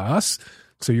yoga class.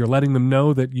 So you're letting them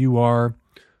know that you are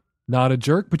not a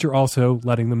jerk, but you're also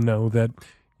letting them know that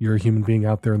you're a human being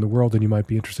out there in the world and you might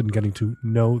be interested in getting to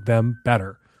know them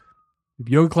better. If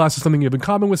yoga class is something you have in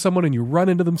common with someone and you run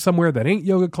into them somewhere that ain't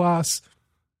yoga class,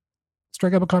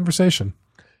 strike up a conversation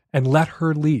and let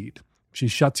her lead. If she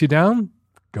shuts you down,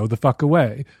 go the fuck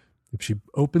away. If she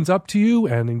opens up to you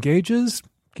and engages,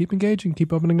 keep engaging,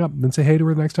 keep opening up, and then say hey to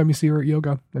her the next time you see her at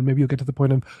yoga. And maybe you'll get to the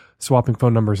point of swapping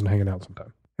phone numbers and hanging out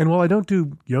sometime. And while I don't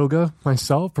do yoga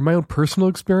myself, from my own personal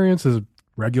experience as a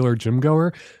regular gym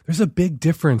goer, there's a big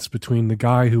difference between the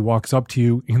guy who walks up to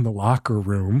you in the locker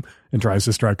room and tries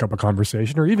to strike up a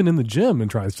conversation, or even in the gym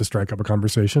and tries to strike up a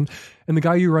conversation, and the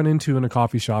guy you run into in a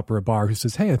coffee shop or a bar who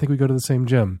says, hey, I think we go to the same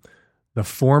gym. The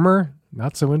former,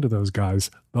 not so into those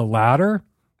guys. The latter,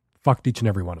 fucked each and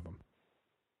every one of them.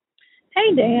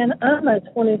 Hey, Dan. I'm a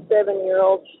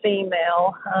 27-year-old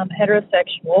female,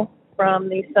 heterosexual from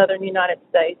the southern United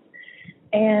States.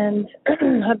 And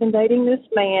I've been dating this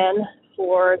man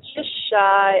for just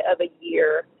shy of a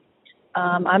year.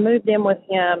 I moved in with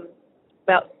him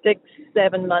about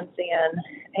 6-7 months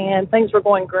in, and things were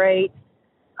going great.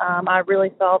 I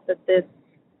really thought that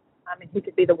he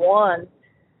could be the one.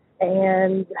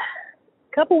 And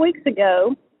a couple weeks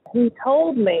ago, he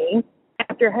told me,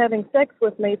 after having sex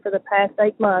with me for the past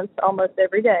 8 months, almost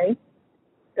every day,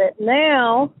 that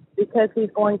now, because he's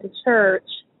going to church,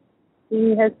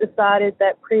 he has decided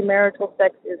that premarital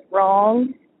sex is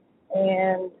wrong,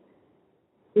 and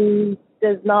he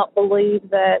does not believe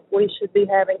that we should be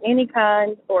having any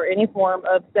kind or any form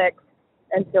of sex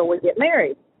until we get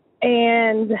married.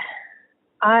 And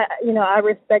I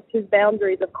respect his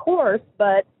boundaries, of course,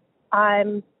 but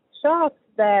I'm shocked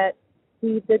that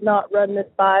he did not run this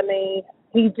by me.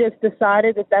 He just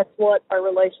decided that that's what our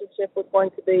relationship was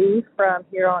going to be from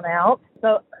here on out.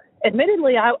 So,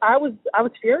 admittedly, I was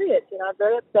furious. I was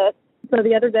very upset. So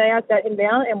the other day, I sat him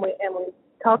down and we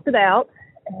talked it out.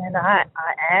 And I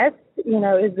asked,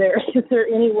 is there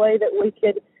any way that we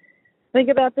could think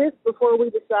about this before we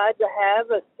decide to have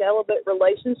a celibate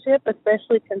relationship,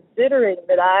 especially considering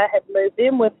that I have moved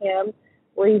in with him.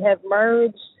 We have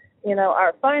merged,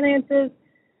 our finances.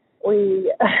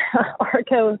 We are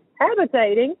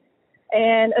cohabitating.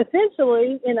 And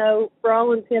essentially, for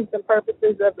all intents and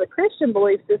purposes of the Christian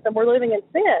belief system, we're living in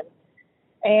sin.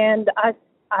 And I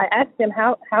asked him,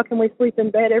 how can we sleep in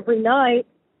bed every night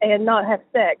and not have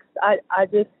sex?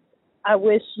 I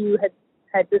wish you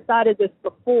had decided this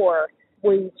before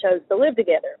we chose to live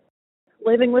together.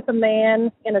 Living with a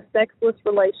man in a sexless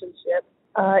relationship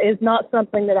is not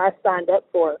something that I signed up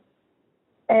for.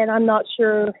 And I'm not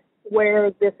sure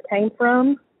where this came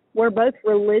from. We're both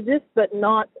religious, but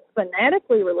not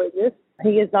fanatically religious.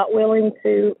 He is not willing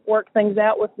to work things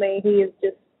out with me. He has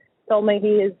just told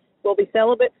me will be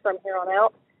celibate from here on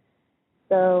out.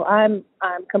 So I'm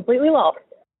completely lost.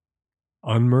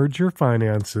 Unmerge your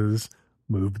finances,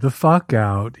 move the fuck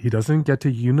out. He doesn't get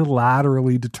to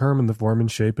unilaterally determine the form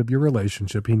and shape of your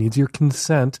relationship. He needs your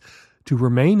consent to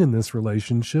remain in this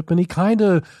relationship, and he kind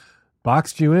of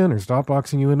boxed you in or stopped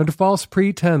boxing you in under false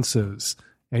pretenses,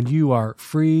 and you are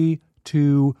free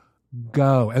to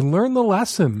go and learn the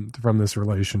lesson from this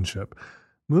relationship.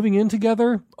 Moving in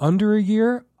together under a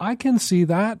year, I can see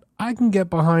that. I can get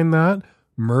behind that.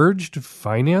 Merged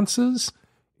finances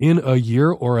in a year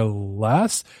or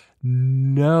less?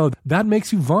 No, that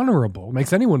makes you vulnerable. It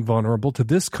makes anyone vulnerable to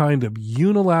this kind of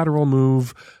unilateral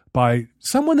move by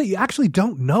someone that you actually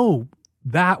don't know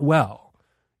that well.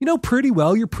 You know pretty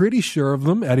well, you're pretty sure of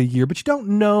them at a year, but you don't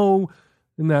know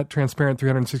in that transparent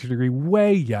 360-degree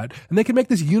way yet. And they can make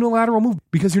this unilateral move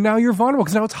because you're vulnerable,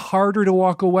 because now it's harder to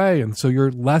walk away. And so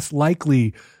you're less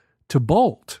likely to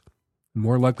bolt,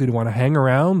 more likely to want to hang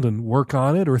around and work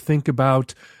on it, or think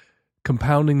about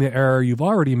compounding the error you've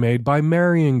already made by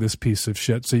marrying this piece of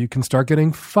shit so you can start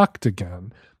getting fucked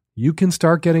again. You can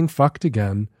start getting fucked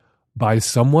again by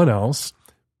someone else.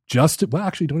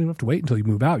 Actually, you don't even have to wait until you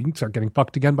move out. You can start getting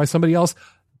fucked again by somebody else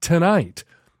tonight.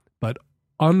 But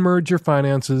unmerge your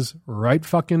finances right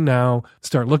fucking now.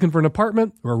 Start looking for an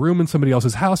apartment or a room in somebody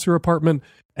else's house or apartment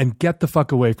and get the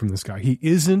fuck away from this guy. He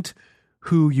isn't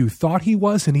who you thought he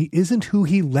was, and he isn't who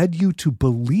he led you to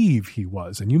believe he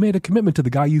was. And you made a commitment to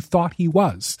the guy you thought he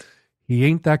was. He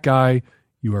ain't that guy.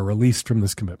 You are released from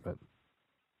this commitment.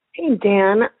 Hey,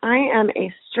 Dan. I am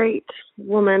a straight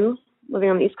woman living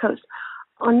on the East Coast.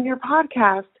 On your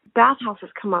podcast,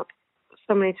 bathhouses come up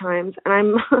so many times, and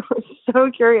I'm so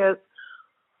curious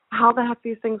how the heck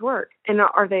these things work. And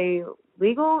are they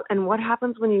legal? And what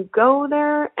happens when you go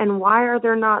there? And why are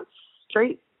there not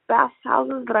straight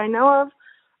bathhouses that I know of?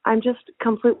 I'm just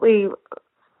completely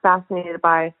fascinated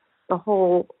by the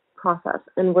whole process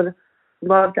and would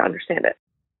love to understand it.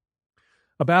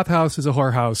 A bathhouse is a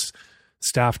whorehouse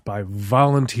staffed by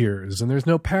volunteers, and there's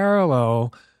no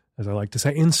parallel, as I like to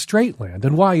say, in straight land.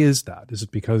 And why is that? Is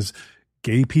it because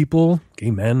gay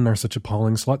men are such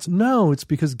appalling sluts? No, it's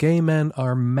because gay men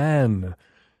are men.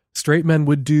 Straight men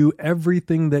would do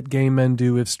everything that gay men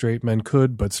do if straight men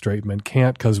could, but straight men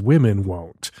can't because women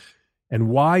won't. And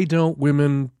why don't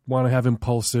women want to have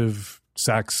impulsive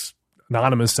sex,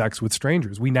 anonymous sex with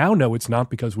strangers? We now know it's not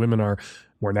because women are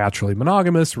more naturally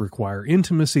monogamous, require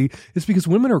intimacy. It's because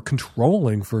women are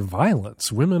controlling for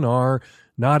violence. Women are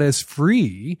not as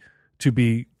free to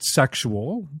be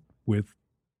sexual with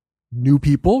new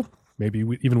people, maybe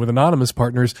even with anonymous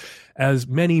partners, as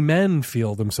many men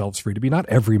feel themselves free to be. Not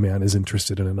every man is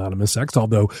interested in anonymous sex,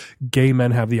 although gay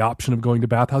men have the option of going to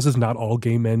bathhouses. Not all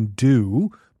gay men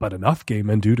do, but enough gay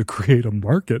men do to create a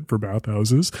market for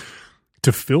bathhouses,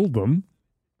 to fill them.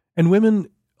 And women,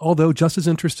 although just as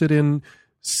interested in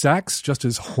sex, just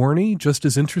as horny, just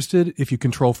as interested, if you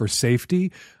control for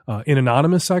safety, in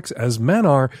anonymous sex as men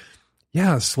are.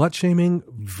 Yeah, slut-shaming,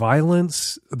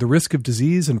 violence, the risk of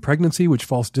disease and pregnancy, which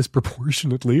falls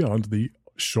disproportionately onto the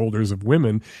shoulders of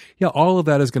women. Yeah, all of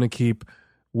that is going to keep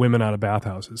women out of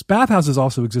bathhouses. Bathhouses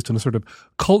also exist in a sort of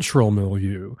cultural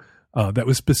milieu that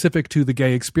was specific to the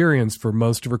gay experience for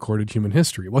most of recorded human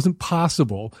history. It wasn't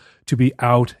possible to be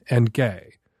out and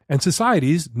gay. And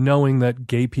societies, knowing that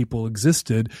gay people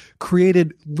existed,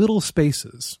 created little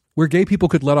spaces where gay people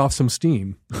could let off some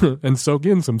steam and soak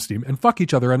in some steam and fuck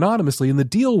each other anonymously. And the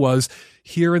deal was,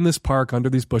 here in this park under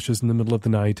these bushes in the middle of the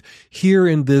night, here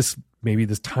in this, maybe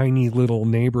this tiny little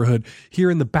neighborhood, here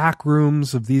in the back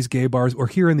rooms of these gay bars, or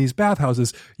here in these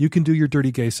bathhouses, you can do your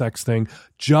dirty gay sex thing.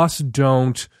 Just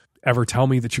don't ever tell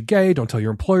me that you're gay. Don't tell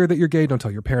your employer that you're gay. Don't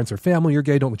tell your parents or family you're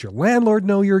gay. Don't let your landlord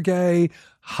know you're gay.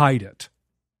 Hide it.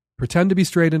 Pretend to be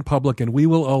straight in public, and we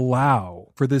will allow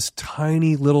for this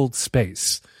tiny little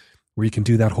space where you can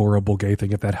do that horrible gay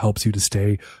thing if that helps you to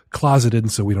stay closeted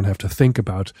and so we don't have to think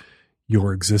about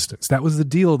your existence. That was the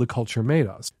deal the culture made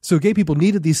us. So gay people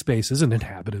needed these spaces and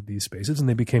inhabited these spaces, and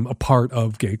they became a part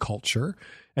of gay culture.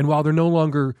 And while they're no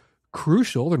longer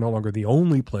crucial, they're no longer the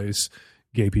only place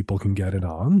gay people can get it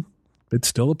on, it's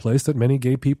still a place that many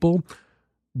gay people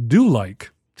do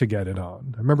like to get it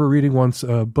on. I remember reading once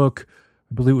a book,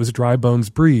 I believe it was Dry Bones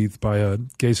Breathe, by a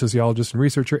gay sociologist and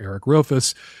researcher, Eric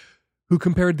Rofus, who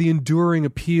compared the enduring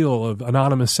appeal of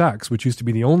anonymous sex, which used to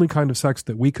be the only kind of sex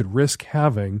that we could risk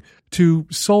having, to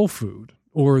soul food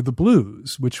or the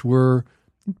blues, which were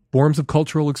forms of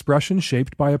cultural expression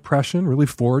shaped by oppression, really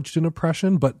forged in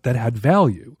oppression, but that had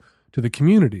value to the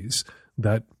communities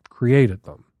that created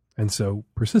them and so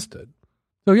persisted.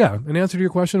 So yeah, in answer to your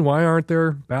question, why aren't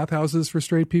there bathhouses for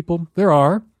straight people? There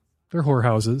are. They're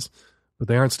whorehouses, but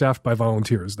they aren't staffed by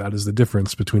volunteers. That is the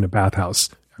difference between a bathhouse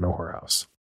and a whorehouse.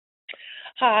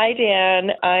 Hi, Dan.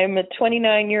 I'm a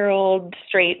 29-year-old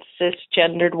straight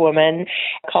cisgendered woman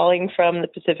calling from the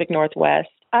Pacific Northwest.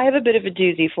 I have a bit of a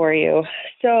doozy for you.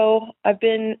 So I've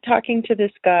been talking to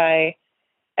this guy,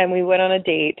 and we went on a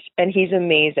date, and he's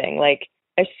amazing. Like,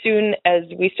 as soon as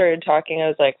we started talking, I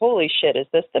was like, holy shit, is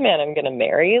this the man I'm going to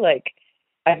marry? Like,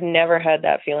 I've never had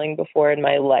that feeling before in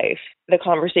my life. The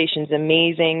conversation's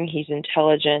amazing. He's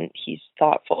intelligent. He's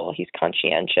thoughtful. He's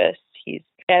conscientious. He's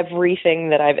everything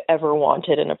that I've ever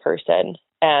wanted in a person.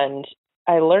 And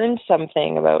I learned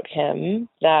something about him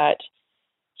that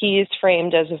he is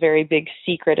framed as a very big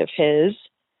secret of his,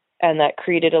 and that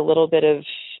created a little bit of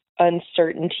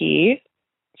uncertainty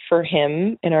for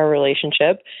him in our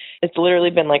relationship. It's literally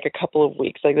been like a couple of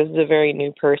weeks. Like, this is a very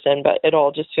new person, but it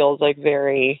all just feels like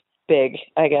very big,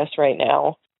 I guess, right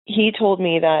now. He told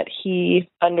me that he,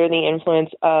 under the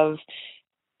influence of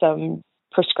some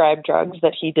prescribed drugs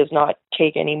that he does not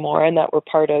take anymore and that were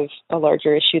part of a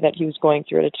larger issue that he was going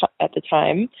through at the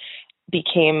time,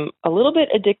 became a little bit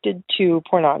addicted to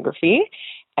pornography,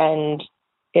 and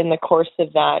in the course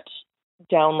of that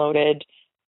downloaded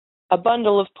a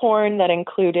bundle of porn that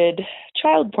included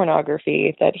child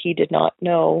pornography that he did not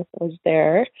know was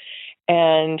there.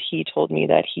 And he told me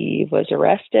that he was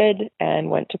arrested and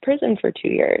went to prison for 2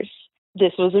 years.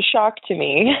 This was a shock to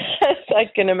me, as I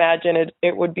can imagine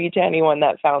it would be to anyone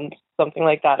that found something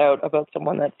like that out about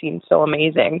someone that seemed so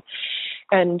amazing.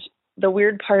 And the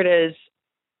weird part is,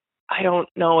 I don't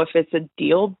know if it's a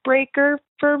deal breaker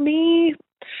for me.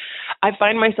 I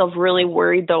find myself really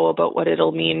worried, though, about what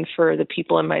it'll mean for the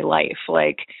people in my life.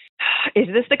 Like, is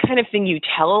this the kind of thing you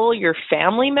tell your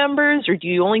family members, or do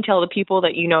you only tell the people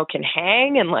that you know can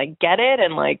hang and, like, get it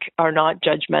and, like, are not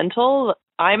judgmental?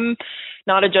 I'm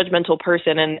not a judgmental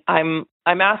person, and I'm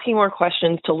asking more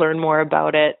questions to learn more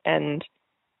about it, and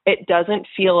it doesn't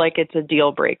feel like it's a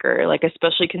deal breaker, like,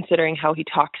 especially considering how he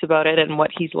talks about it and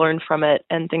what he's learned from it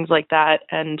and things like that.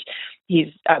 And he's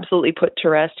absolutely put to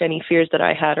rest any fears that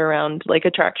I had around, like,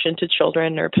 attraction to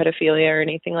children or pedophilia or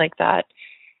anything like that.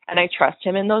 And I trust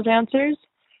him in those answers.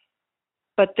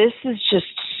 But this is just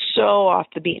so off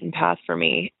the beaten path for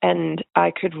me, and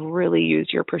I could really use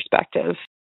your perspective.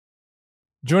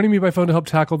 Joining me by phone to help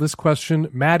tackle this question,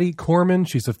 Maddie Corman.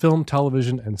 She's a film,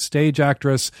 television, and stage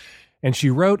actress, and she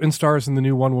wrote and stars in the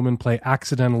new one-woman play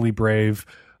Accidentally Brave,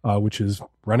 which is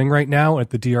running right now at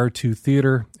the DR2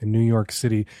 Theater in New York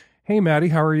City. Hey, Maddie,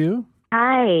 how are you?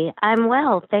 Hi, I'm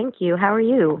well, thank you. How are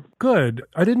you? Good.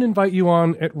 I didn't invite you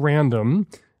on at random.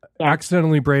 Yeah.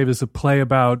 Accidentally Brave is a play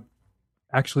about,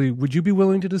 actually, would you be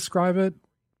willing to describe it?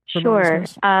 Sure.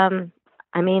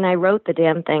 I mean, I wrote the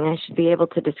damn thing. I should be able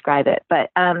to describe it.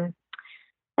 But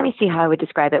let me see how I would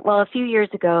describe it. Well, a few years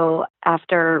ago,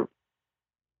 after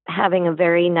having a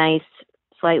very nice,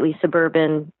 slightly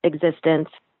suburban existence,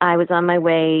 I was on my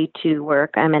way to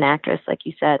work. I'm an actress, like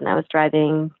you said, and I was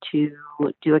driving to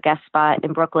do a guest spot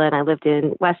in Brooklyn. I lived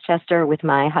in Westchester with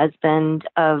my husband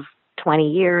of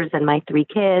 20 years and my 3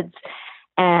 kids.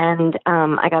 And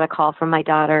I got a call from my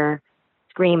daughter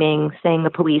screaming, saying the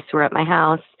police were at my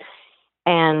house.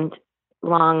 And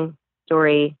long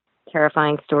story,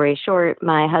 terrifying story short,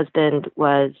 my husband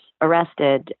was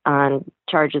arrested on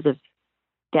charges of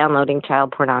downloading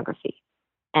child pornography.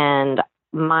 And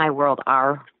my world,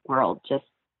 our world, just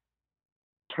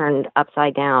turned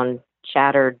upside down,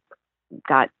 shattered,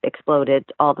 got exploded,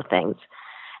 all the things.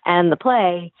 And the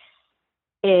play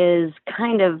is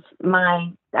kind of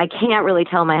I can't really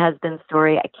tell my husband's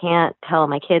story. I can't tell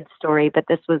my kids' story, but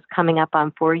this was coming up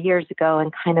on 4 years ago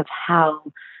and kind of how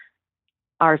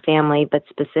our family, but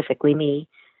specifically me,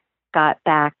 got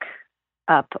back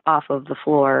up off of the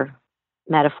floor,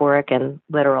 metaphoric and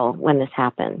literal, when this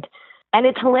happened. And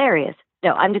it's hilarious.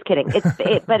 No, I'm just kidding.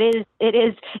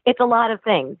 It's a lot of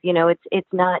things. You know, it's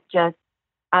not just,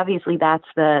 obviously that's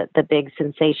the big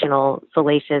sensational,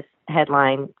 salacious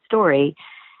headline story.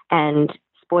 And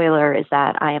spoiler is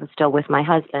that I am still with my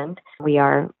husband. We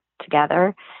are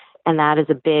together. And that is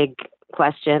a big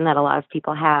question that a lot of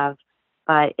people have.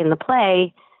 But in the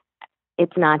play,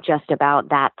 it's not just about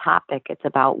that topic. It's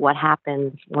about what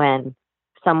happens when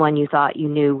someone you thought you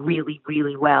knew really,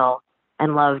 really well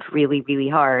and loved really, really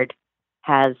hard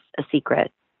has a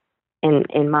secret.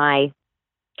 In my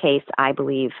case, I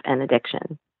believe an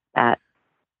addiction that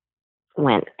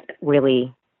went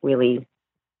really, really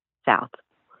south.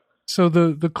 So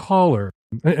the caller,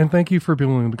 and thank you for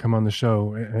being willing to come on the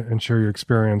show and share your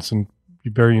experience and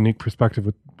your very unique perspective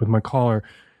with my caller.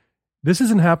 This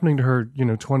isn't happening to her,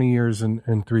 20 years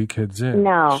and 3 kids in.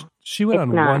 No, she went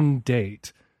on one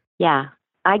date. Yeah.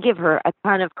 I give her a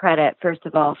ton of credit, first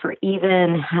of all, for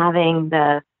even having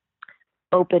the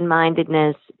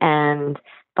open-mindedness and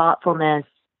thoughtfulness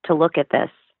to look at this.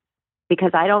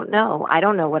 Because I don't know. I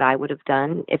don't know what I would have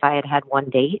done if I had had one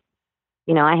date.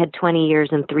 I had 20 years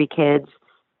and 3 kids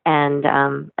and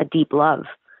a deep love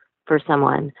for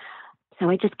someone. So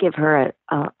I just give her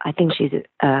I think she's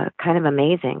kind of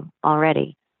amazing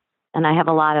already. And I have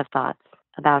a lot of thoughts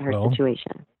about her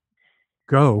situation.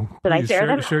 Go. Did I share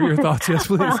them? Share your thoughts, yes,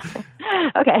 please. Well,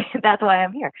 okay, that's why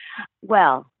I'm here.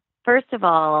 Well, first of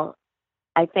all,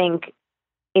 I think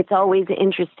it's always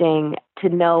interesting to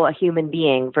know a human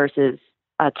being versus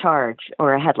a charge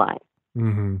or a headline.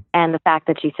 Mm-hmm. And the fact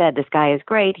that she said, this guy is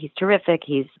great, he's terrific,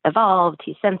 he's evolved,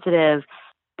 he's sensitive,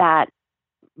 that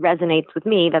resonates with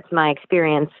me. That's my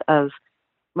experience of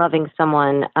loving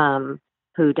someone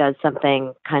who does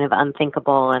something kind of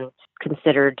unthinkable and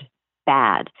considered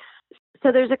bad.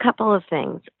 So there's a couple of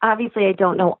things. Obviously, I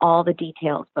don't know all the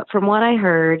details, but from what I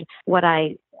heard, what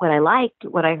I liked,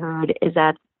 what I heard is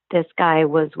that this guy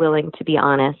was willing to be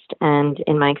honest. And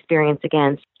in my experience,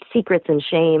 again, secrets and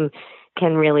shame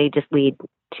can really just lead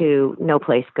to no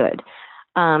place good.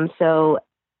 So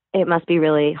it must be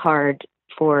really hard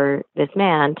for this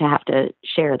man to have to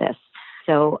share this.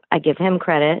 So I give him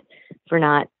credit for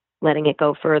not letting it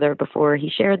go further before he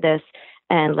shared this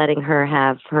and letting her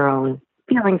have her own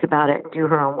feelings about it and do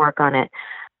her own work on it.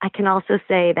 I can also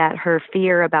say that her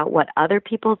fear about what other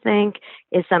people think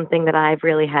is something that I've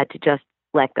really had to just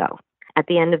let go. At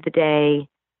the end of the day,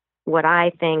 what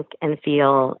I think and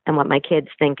feel and what my kids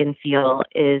think and feel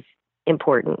is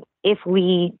important. If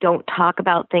we don't talk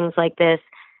about things like this,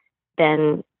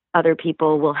 then other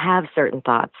people will have certain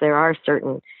thoughts. There are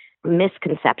certain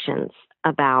misconceptions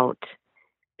about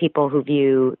people who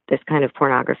view this kind of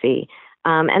pornography.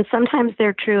 And sometimes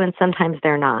they're true and sometimes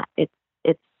they're not.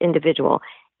 It's individual.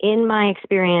 In my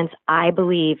experience, I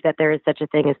believe that there is such a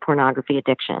thing as pornography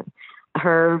addiction.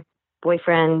 Her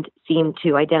boyfriend seemed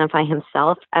to identify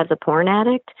himself as a porn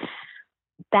addict.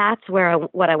 That's what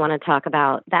I want to talk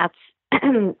about. That's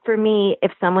for me,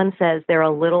 if someone says they're a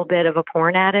little bit of a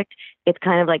porn addict, it's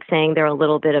kind of like saying they're a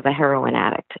little bit of a heroin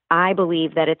addict. I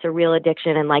believe that it's a real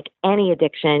addiction, and like any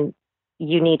addiction,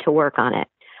 you need to work on it.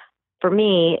 For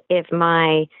me, if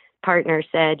my partner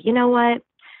said, you know what,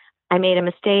 I made a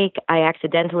mistake, I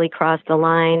accidentally crossed the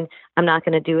line, I'm not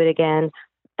going to do it again,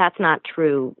 that's not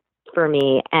true for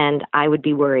me, and I would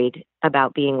be worried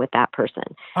about being with that person.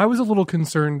 I was a little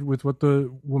concerned with what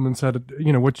the woman said,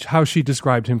 how she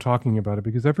described him talking about it,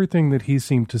 because everything that he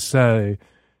seemed to say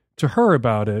to her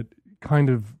about it kind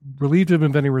of relieved him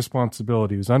of any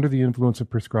responsibility. He was under the influence of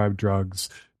prescribed drugs,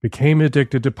 became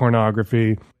addicted to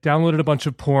pornography, downloaded a bunch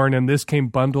of porn, and this came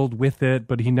bundled with it,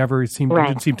 but he never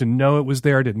didn't seem to know it was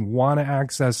there, didn't want to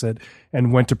access it,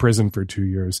 and went to prison for 2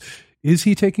 years. Is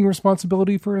he taking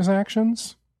responsibility for his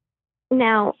actions?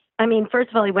 Now, I mean, first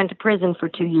of all, he went to prison for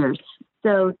 2 years.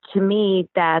 So to me,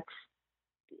 that's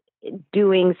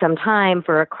doing some time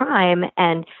for a crime,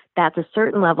 and that's a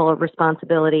certain level of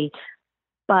responsibility.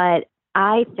 But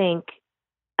I think,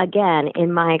 again,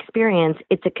 in my experience,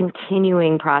 it's a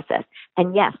continuing process.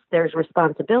 And yes, there's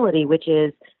responsibility, which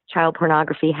is child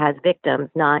pornography has victims,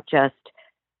 not just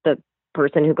the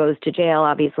person who goes to jail,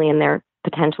 obviously, and their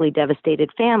potentially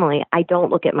devastated family. I don't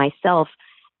look at myself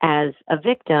as a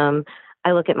victim.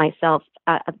 I look at myself,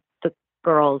 the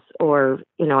girls, or,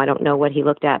 I don't know what he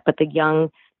looked at, but the young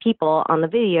people on the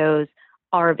videos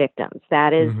are victims.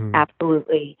 That is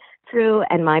absolutely true.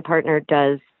 And my partner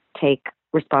does take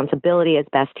responsibility as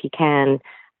best he can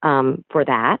for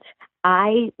that.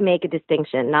 I make a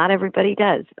distinction. Not everybody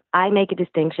does. I make a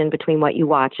distinction between what you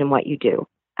watch and what you do.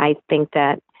 I think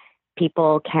that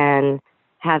people can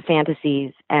have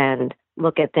fantasies and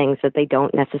look at things that they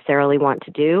don't necessarily want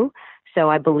to do. So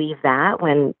I believe that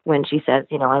when she says,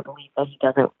 I believe that he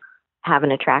doesn't have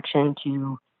an attraction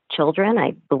to children,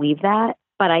 I believe that.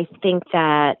 But I think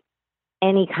that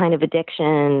any kind of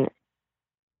addiction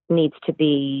needs to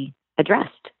be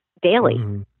addressed daily.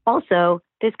 Also,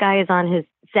 this guy is on his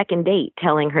second date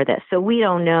telling her this. So we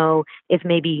don't know if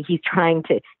maybe he's trying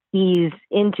to ease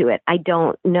into it. I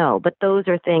don't know. But those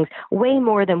are things way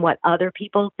more than what other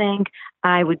people think.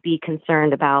 I would be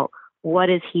concerned about what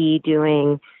is he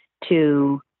doing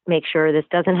to make sure this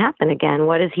doesn't happen again?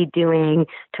 What is he doing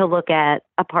to look at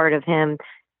a part of him,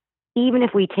 even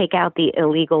if we take out the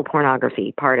illegal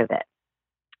pornography part of it,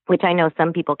 which I know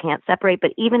some people can't separate,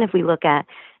 but even if we look at,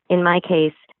 in my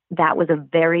case, that was a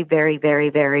very, very,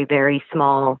 very, very, very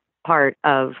small part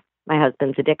of my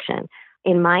husband's addiction.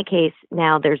 In my case,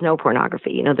 now there's no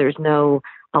pornography. There's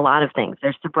a lot of things.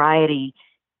 There's sobriety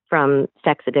from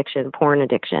sex addiction, porn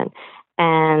addiction.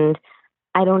 And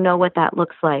I don't know what that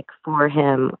looks like for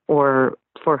him or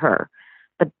for her.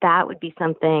 But that would be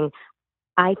something,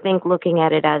 I think, looking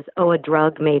at it as, a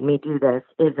drug made me do this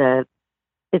is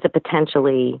a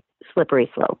potentially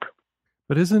slippery slope.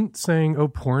 But isn't saying,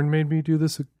 porn made me do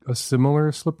this a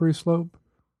similar slippery slope?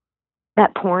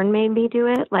 That porn made me do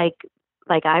it? Like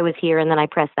I was here and then I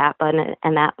pressed that button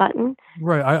and that button?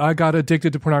 Right. I got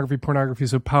addicted to pornography. Pornography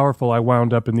is so powerful, I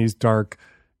wound up in these dark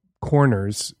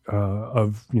corners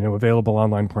of available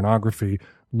online pornography,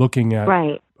 looking at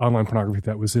online pornography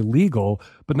that was illegal,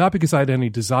 but not because I had any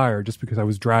desire, just because I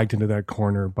was dragged into that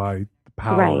corner by the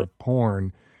power of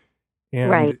porn.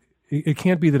 And it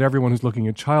can't be that everyone who's looking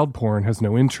at child porn has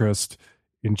no interest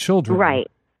in children.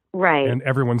 Right. And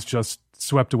everyone's just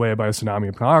swept away by a tsunami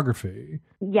of pornography.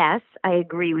 Yes, I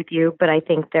agree with you, but I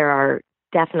think there are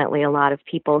definitely a lot of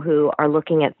people who are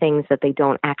looking at things that they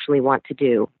don't actually want to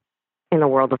do in the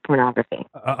world of pornography.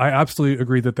 I absolutely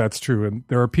agree that that's true. And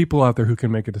there are people out there who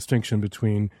can make a distinction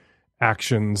between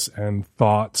actions and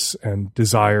thoughts and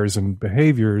desires and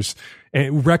behaviors,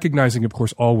 and recognizing, of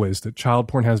course, always that child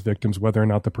porn has victims, whether or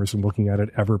not the person looking at it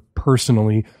ever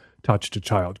personally touched a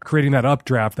child. Creating that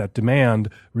updraft, that demand,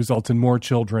 results in more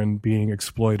children being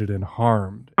exploited and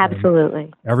harmed. Absolutely.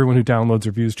 And everyone who downloads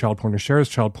or views child porn or shares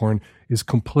child porn is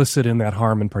complicit in that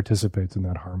harm and participates in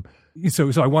that harm.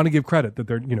 So I want to give credit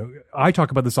that I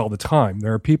talk about this all the time.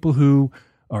 There are people who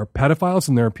are pedophiles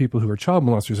and there are people who are child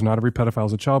molesters, and not every pedophile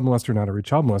is a child molester, not every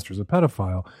child molester is a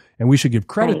pedophile. And we should give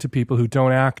credit to people who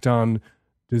don't act on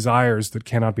desires that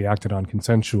cannot be acted on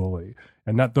consensually.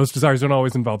 And those desires don't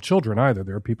always involve children either.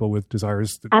 There are people with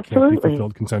desires that can't be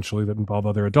fulfilled consensually that involve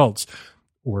other adults.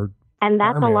 And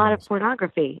that's a lot of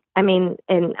pornography. I mean,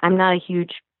 and I'm not a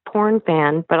huge porn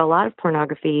fan, but a lot of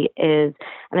pornography is,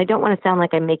 and I don't want to sound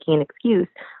like I'm making an excuse,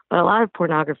 but a lot of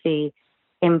pornography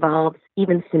involves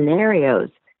even scenarios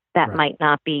that might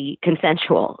not be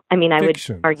consensual. I mean, I would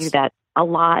argue that a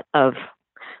lot of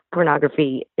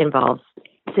pornography involves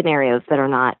scenarios that are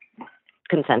not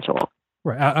consensual.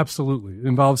 Right, absolutely. It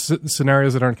involves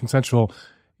scenarios that aren't consensual,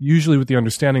 usually with the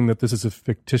understanding that this is a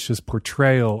fictitious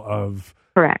portrayal of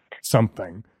correct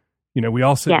something. You know, we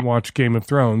all sit and watch Game of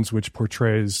Thrones, which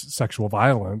portrays sexual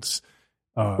violence.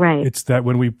 Right. It's that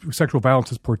when sexual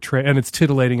violence is portrayed, and it's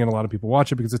titillating, and a lot of people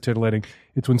watch it because it's titillating.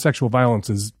 It's when sexual violence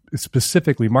is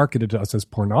specifically marketed to us as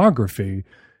pornography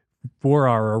for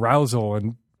our arousal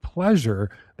and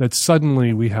pleasure, that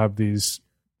suddenly we have these,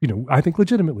 you know, I think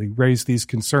legitimately raise these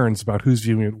concerns about who's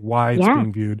viewing it, why it's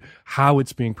being viewed, how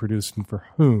it's being produced, and for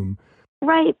whom.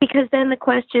 Right, because then the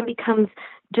question becomes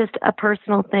just a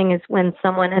personal thing, is when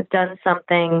someone has done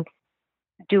something,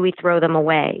 do we throw them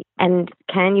away? And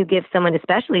can you give someone,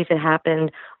 especially if it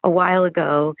happened a while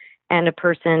ago and a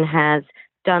person has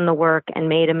done the work and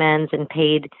made amends and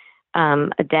paid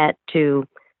a debt to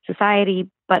society,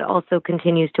 but also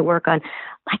continues to work on,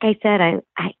 like I said,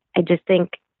 I just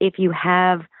think if you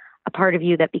have a part of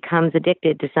you that becomes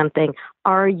addicted to something,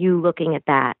 are you looking at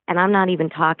that? And I'm not even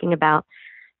talking about,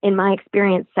 in my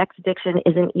experience, sex addiction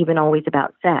isn't even always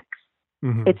about sex.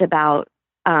 Mm-hmm. It's about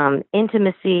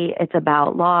intimacy. It's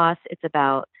about loss. It's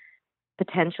about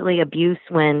potentially abuse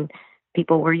when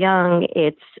people were young.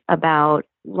 It's about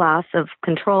loss of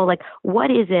control. Like,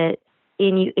 what is it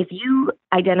in you? If you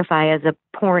identify as a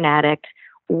porn addict,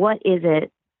 what is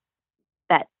it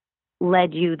that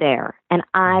led you there? And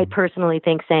I personally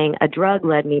think saying a drug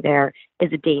led me there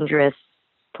is a dangerous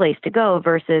place to go,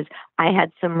 versus I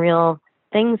had some real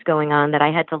things going on that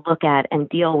I had to look at and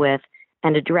deal with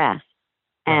and address.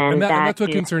 And that's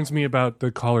what concerns me about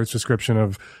the caller's description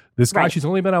of this guy she's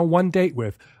only been on one date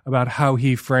with, about how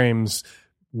he frames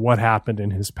what happened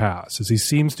in his past, as he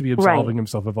seems to be absolving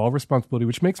himself of all responsibility,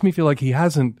 which makes me feel like he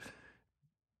hasn't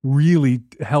really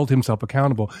held himself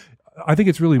accountable. I think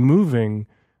it's really moving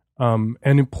and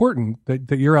important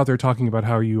that you're out there talking about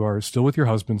how you are still with your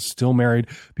husband, still married,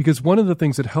 because one of the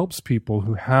things that helps people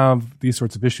who have these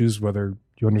sorts of issues, whether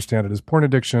you understand it as porn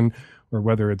addiction or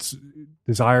whether it's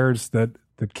desires that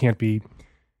can't be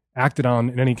acted on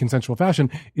in any consensual fashion,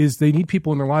 is they need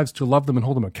people in their lives to love them and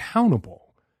hold them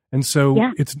accountable. And so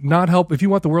it's not help. If you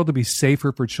want the world to be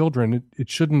safer for children, it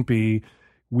shouldn't be,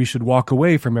 we should walk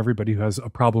away from everybody who has a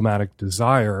problematic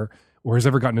desire or has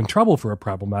ever gotten in trouble for a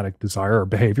problematic desire or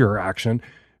behavior or action,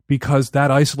 because that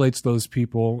isolates those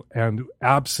people, and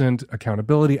absent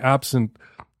accountability, absent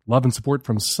love and support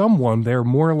from someone, they're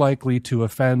more likely to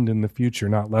offend in the future,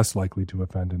 not less likely to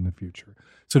offend in the future.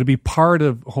 So to be part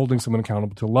of holding someone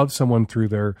accountable, to love someone through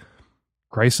their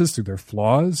crisis, through their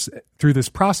flaws, through this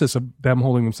process of them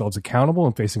holding themselves accountable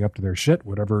and facing up to their shit,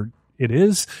 whatever it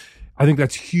is, I think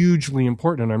that's hugely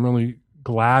important. And I'm really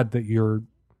glad that you're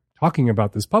talking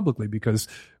about this publicly, because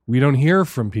we don't hear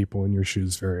from people in your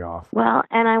shoes very often. Well,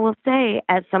 and I will say,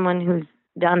 as someone who's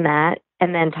done that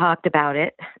and then talked about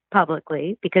it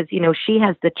publicly, because, you know, she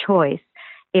has the choice,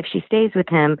 if she stays with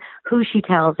him, who she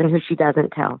tells and who she doesn't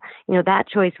tell. You know, that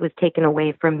choice was taken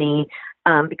away from me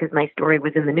because my story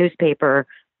was in the newspaper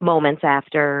moments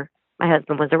after my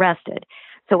husband was arrested.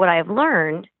 So what I have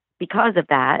learned because of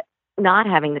that, not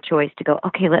having the choice to go,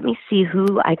 okay, let me see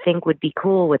who I think would be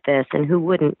cool with this and who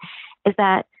wouldn't, is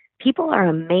that people are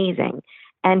amazing.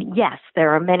 And yes,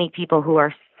 there are many people who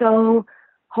are so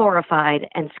horrified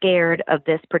and scared of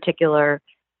this particular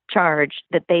charge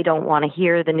that they don't want to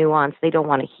hear the nuance. They don't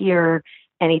want to hear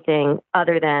anything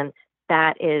other than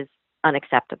that is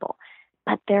unacceptable.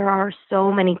 But there are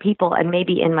so many people, and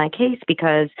maybe in my case,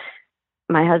 because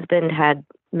my husband had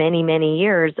many, many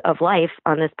years of life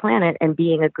on this planet and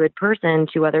being a good person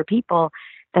to other people,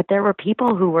 that there were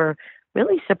people who were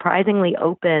really surprisingly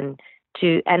open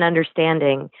to and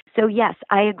understanding. So yes,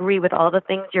 I agree with all the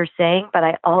things you're saying, but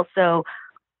I also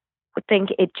think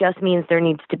it just means there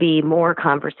needs to be more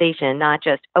conversation, not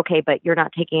just, okay, but you're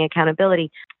not taking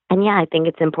accountability. And yeah, I think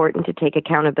it's important to take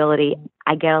accountability.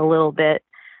 I get a little bit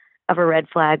of a red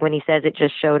flag when he says it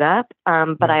just showed up.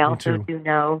 But I also do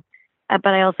know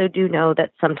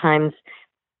that sometimes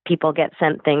people get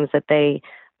sent things that they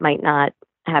might not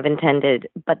have intended,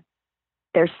 but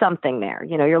there's something there.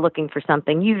 You know, you're looking for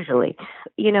something usually.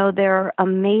 You know, there are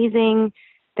amazing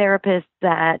therapists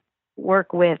that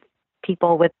work with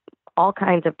people with all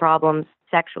kinds of problems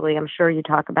sexually. I'm sure you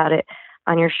talk about it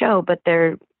on your show, but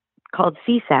they're called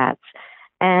CSATs.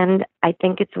 And I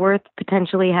think it's worth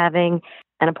potentially having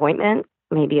an appointment,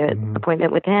 maybe an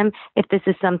appointment with him, if this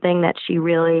is something that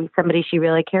somebody she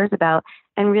really cares about,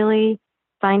 and really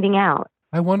finding out.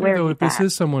 I wonder, though, if this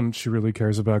is someone she really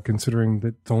cares about, considering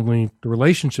that the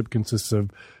relationship consists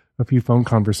of a few phone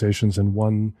conversations and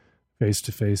one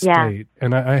face-to-face date.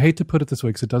 And I hate to put it this way,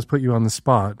 because it does put you on the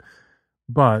spot,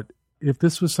 but if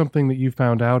this was something that you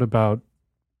found out about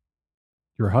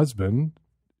your husband,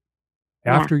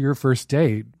 Yeah. after your first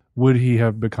date, would he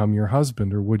have become your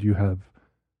husband, or would you have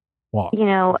walked?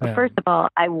 First of all,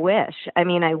 I wish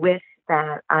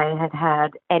that I had had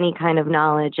any kind of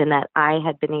knowledge and that I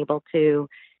had been able to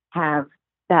have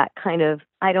that kind of,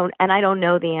 I don't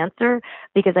know the answer,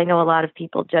 because I know a lot of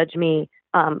people judge me.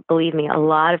 Believe me, a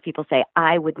lot of people say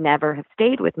I would never have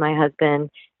stayed with my husband,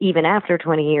 even after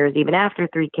 20 years, even after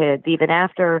 3 kids, even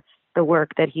after the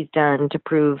work that he's done to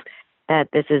prove that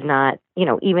this is not,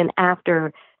 even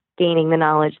after gaining the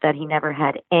knowledge that he never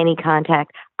had any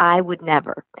contact, I would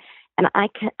never. And I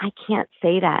can't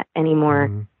say that anymore,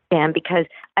 Dan, because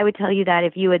I would tell you that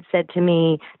if you had said to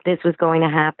me this was going to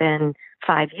happen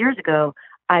 5 years ago,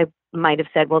 I might have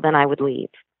said, well, then I would leave.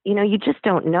 You just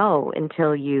don't know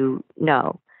until you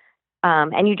know.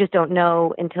 And you just don't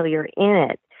know until you're in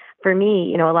it. For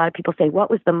me, a lot of people say,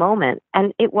 what was the moment?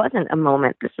 And it wasn't a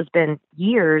moment. This has been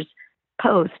years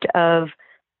post of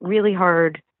really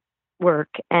hard work.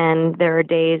 And there are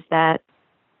days that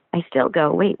I still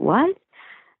go, wait, what?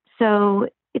 So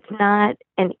it's not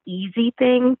an easy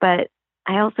thing, but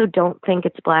I also don't think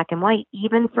it's black and white,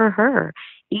 even for her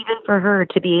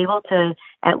to be able to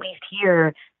at least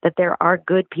hear that there are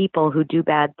good people who do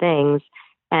bad things,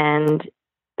 and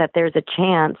that there's a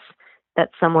chance that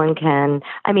someone can,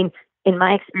 in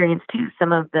my experience too,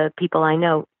 some of the people I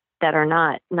know that are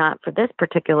not for this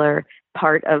particular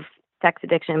part of sex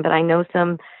addiction, but I know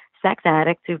some sex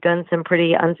addicts who've done some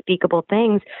pretty unspeakable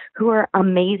things, who are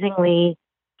amazingly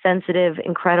sensitive,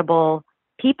 incredible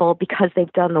people because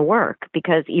they've done the work,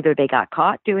 because either they got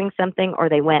caught doing something or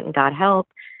they went and got help.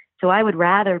 So I would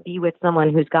rather be with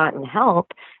someone who's gotten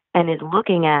help and is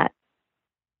looking at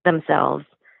themselves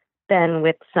than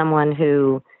with someone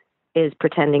who is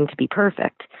pretending to be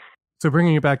perfect. So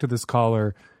bringing it back to this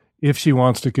caller, if she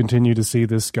wants to continue to see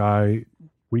this guy,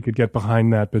 we could get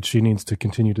behind that, but she needs to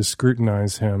continue to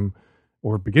scrutinize him,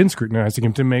 or begin scrutinizing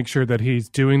him, to make sure that he's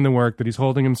doing the work, that he's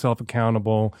holding himself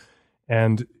accountable,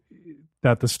 and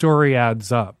that the story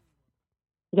adds up.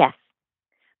 Yes.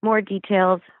 More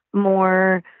details,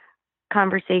 more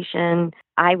conversation.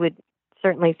 I would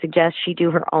certainly suggest she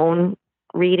do her own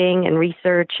reading and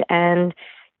research. And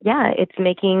yeah, it's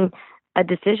making a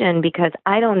decision, because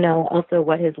I don't know also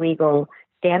what his legal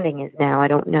standing is now. I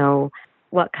don't know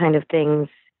what kind of things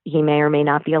he may or may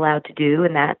not be allowed to do,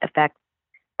 and that affects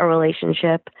a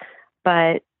relationship.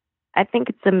 But I think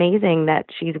it's amazing that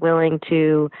she's willing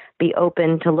to be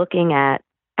open to looking at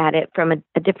it from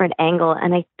a different angle.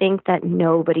 And I think that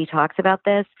nobody talks about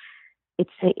this.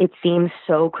 It seems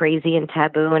so crazy and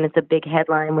taboo, and it's a big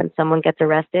headline when someone gets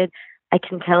arrested. I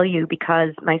can tell you, because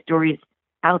my story's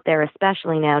out there,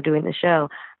 especially now doing the show,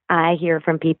 I hear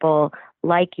from people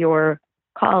like your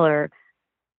caller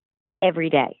every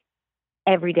day.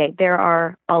 Every day. There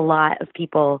are a lot of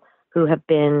people who have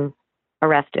been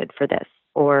arrested for this,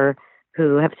 or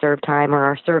who have served time or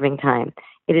are serving time.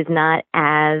 It is not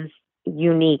as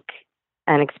unique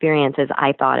an experience as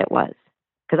I thought it was,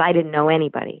 because I didn't know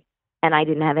anybody. And I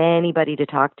didn't have anybody to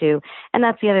talk to. And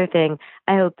that's the other thing.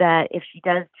 I hope that if she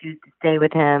does choose to stay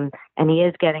with him, and he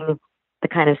is getting the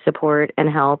kind of support and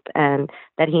help and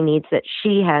that he needs, that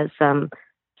she has some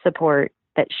support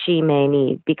that she may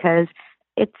need, because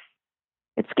it's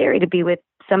scary to be with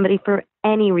somebody for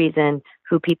any reason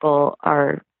who people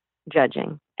are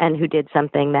judging and who did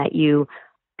something that you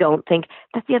don't think.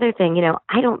 That's the other thing.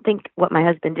 I don't think what my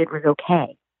husband did was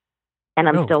okay. And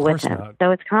I'm still with him. Not.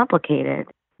 So it's complicated.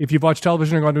 If you've watched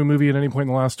television or gone to a movie at any point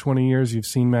in the last 20 years, you've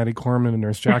seen Maddie Corman and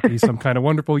Nurse Jackie, some kind of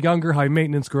wonderful, younger,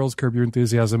 high-maintenance girls, Curb Your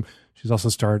Enthusiasm. She's also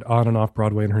starred on and off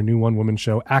Broadway in her new one-woman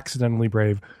show, Accidentally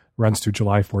Brave, runs through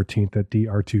July 14th at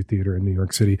DR2 Theater in New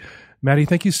York City. Maddie,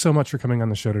 thank you so much for coming on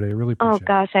the show today. I really appreciate it. Oh,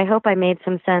 gosh, I hope I made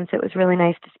some sense. It was really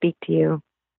nice to speak to you.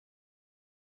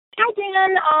 Hi,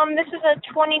 Dan. This is a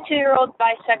 22-year-old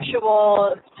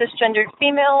bisexual cisgendered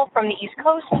female from the East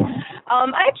Coast.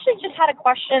 I actually just had a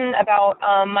question about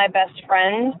my best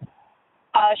friend.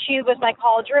 She was my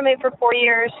college roommate for 4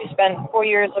 years. We spent 4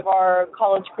 years of our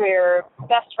college career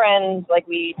best friends. Like,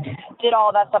 we did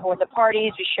all that stuff. We went to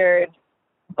parties. We shared,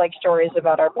 stories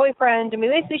about our boyfriend, and we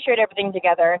basically shared everything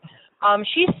together.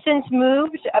 She's since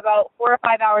moved about 4 or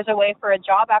 5 hours away for a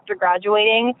job after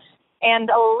graduating.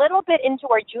 And a little bit into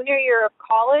our junior year of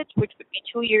college, which would be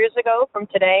 2 years ago from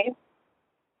today,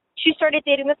 she started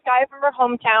dating this guy from her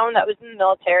hometown that was in the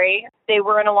military. They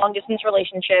were in a long-distance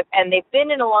relationship, and they've been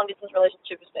in a long-distance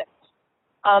relationship since.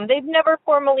 They've never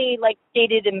formally,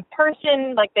 dated in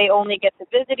person. They only get to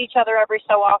visit each other every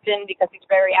so often because he's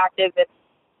very active at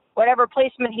whatever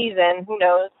placement he's in. Who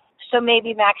knows? So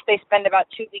maybe max they spend about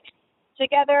 2 weeks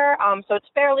together, so it's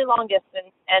fairly long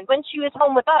distance. And when she was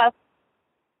home with us,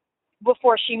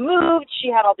 before she moved, she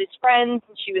had all these friends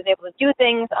and she was able to do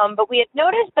things. But we had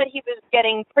noticed that he was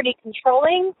getting pretty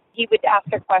controlling. He would ask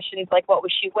her questions like, what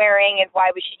was she wearing and why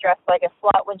was she dressed like a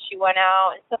slut when she went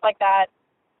out and stuff like that.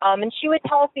 And she would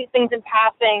tell us these things in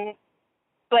passing,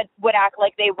 but would act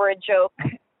like they were a joke.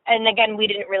 And again, we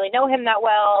didn't really know him that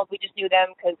well. We just knew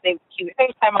them because he would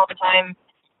FaceTime all the time.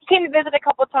 He came to visit a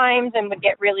couple of times and would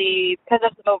get really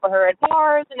possessive over her at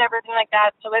bars and everything like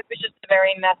that. So it was just a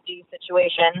very messy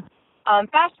situation.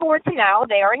 Fast forward to now,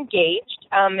 they are engaged.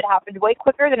 It happened way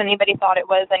quicker than anybody thought it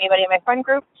was, anybody in my friend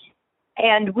group.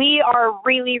 And we are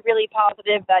really, really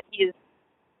positive that he is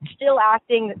still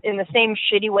acting in the same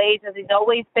shitty ways as he's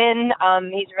always been.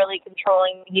 He's really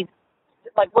controlling. He's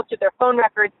looked at their phone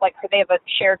records, they have a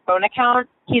shared phone account.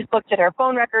 He's looked at her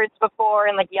phone records before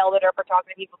and yelled at her for talking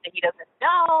to people that he doesn't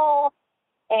know.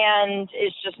 And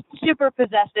is just super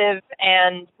possessive.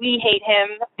 And we hate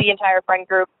him, the entire friend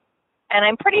group. And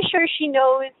I'm pretty sure she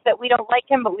knows that we don't like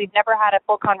him, but we've never had a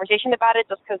full conversation about it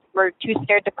just because we're too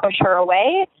scared to push her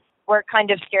away. We're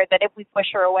kind of scared that if we push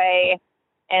her away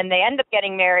and they end up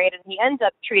getting married and he ends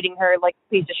up treating her like a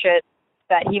piece of shit,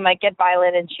 that he might get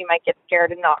violent and she might get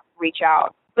scared and not reach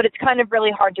out. But it's kind of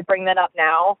really hard to bring that up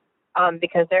now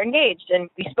because they're engaged and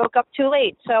we spoke up too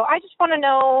late. So I just want to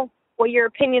know what your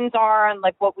opinions are on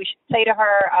what we should say to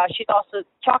her. She's also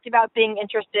talked about being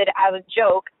interested as a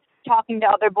joke, talking to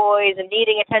other boys and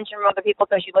needing attention from other people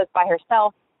because she lives by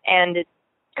herself. And it's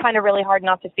kind of really hard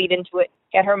not to feed into it,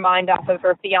 get her mind off of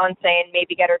her fiance and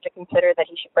maybe get her to consider that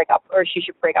he should break up or she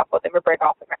should break up with him or break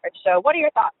off the marriage. So what are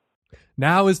your thoughts?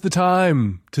 Now is the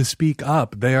time to speak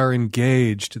up. They are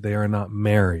engaged. They are not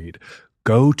married.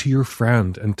 Go to your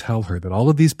friend and tell her that all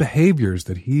of these behaviors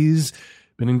that he's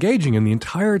been engaging in the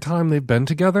entire time they've been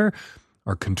together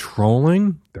are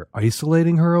controlling. They're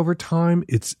isolating her over time.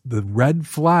 It's the red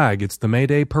flag. It's the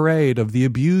Mayday parade of the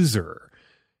abuser.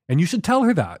 And you should tell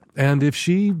her that. And if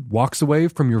she walks away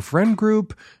from your friend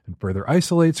group and further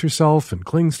isolates herself and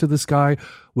clings to this guy,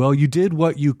 well, you did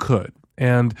what you could.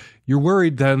 And you're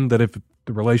worried then that if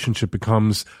the relationship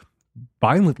becomes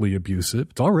violently abusive,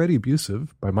 it's already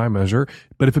abusive by my measure,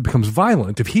 but if it becomes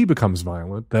violent, if he becomes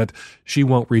violent, that she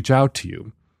won't reach out to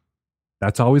you.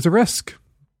 That's always a risk.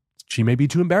 She may be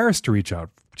too embarrassed to reach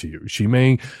out to you. She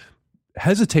may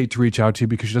hesitate to reach out to you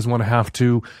because she doesn't want to have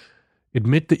to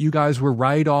admit that you guys were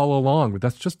right all along. But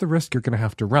that's just the risk you're going to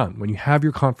have to run. When you have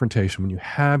your confrontation, when you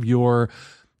have your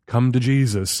come to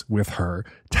Jesus with her,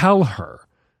 tell her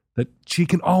that she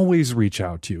can always reach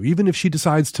out to you. Even if she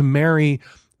decides to marry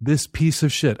this piece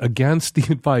of shit against the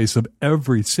advice of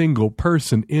every single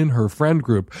person in her friend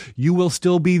group, you will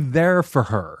still be there for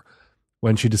her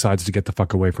when she decides to get the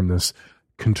fuck away from this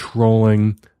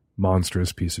controlling,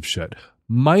 monstrous piece of shit.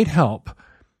 Might help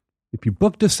if you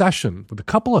booked a session with a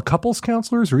couple of couples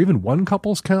counselors or even one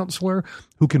couples counselor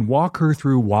who can walk her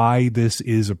through why this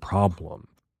is a problem.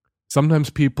 Sometimes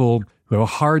people who have a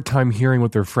hard time hearing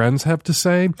what their friends have to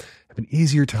say have an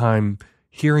easier time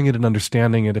hearing it and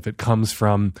understanding it if it comes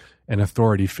from an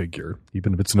authority figure,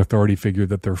 even if it's an authority figure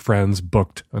that their friends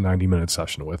booked a 90-minute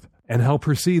session with, and help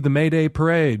her see the Mayday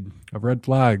parade of red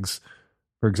flags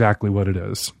for exactly what it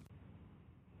is.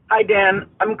 Hi, Dan.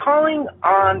 I'm calling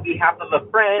on behalf of a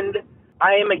friend.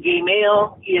 I am a gay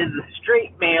male. He is a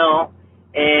straight male,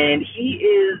 and he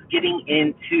is getting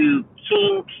into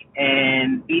kink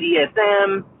and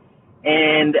BDSM,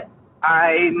 and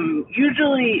I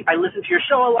listen to your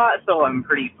show a lot, so I'm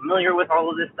pretty familiar with all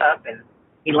of this stuff, and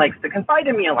he likes to confide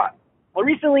in me a lot. Well,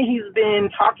 recently he's been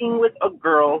talking with a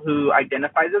girl who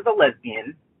identifies as a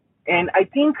lesbian, and I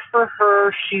think for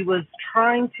her, she was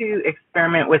trying to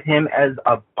experiment with him as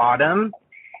a bottom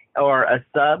or a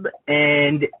sub,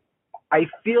 and I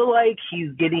feel like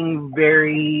he's getting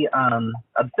very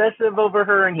obsessive over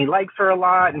her, and he likes her a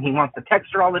lot, and he wants to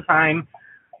text her all the time.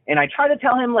 And I try to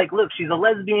tell him, look, she's a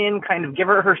lesbian, kind of give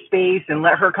her space and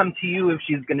let her come to you if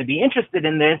she's going to be interested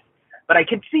in this. But I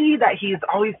could see that he's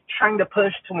always trying to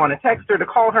push to want to text her, to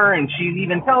call her, and she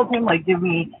even tells him, give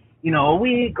me, a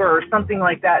week or something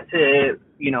like that to,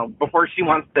 before she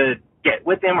wants to get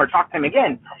with him or talk to him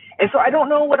again. And so I don't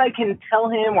know what I can tell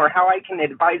him or how I can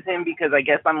advise him, because I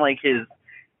guess I'm his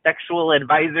sexual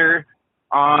advisor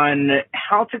on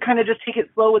how to kind of just take it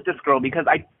slow with this girl, because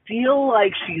I feel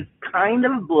like she's kind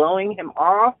of blowing him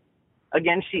off.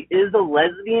 Again, she is a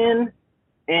lesbian,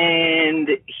 and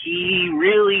he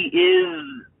really is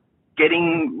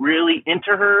getting really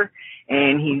into her,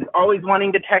 and he's always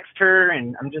wanting to text her,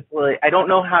 and I'm just I don't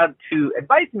know how to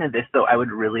advise him in this, so I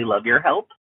would really love your help.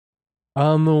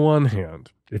 On the one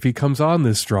hand, if he comes on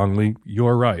this strongly,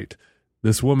 you're right.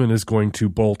 this woman is going to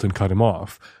bolt and cut him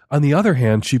off. On the other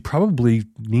hand, she probably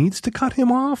needs to cut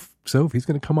him off. So if he's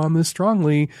going to come on this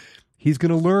strongly, he's going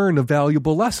to learn a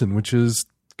valuable lesson, which is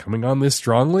coming on this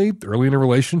strongly early in a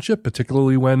relationship,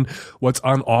 particularly when what's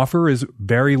on offer is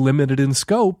very limited in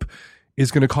scope,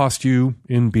 is going to cost you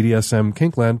in BDSM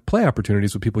Kinkland play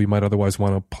opportunities with people you might otherwise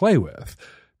want to play with,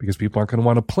 because people aren't going to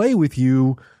want to play with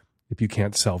you if you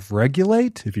can't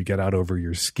self-regulate, if you get out over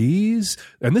your skis.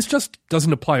 And this just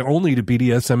doesn't apply only to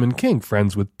BDSM and kink,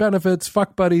 friends with benefits,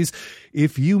 fuck buddies.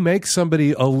 If you make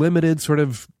somebody a limited sort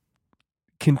of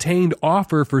contained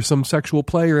offer for some sexual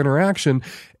play or interaction,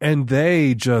 and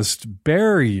they just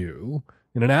bury you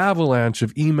in an avalanche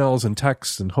of emails and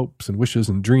texts and hopes and wishes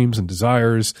and dreams and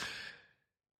desires,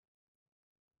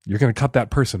 you're going to cut that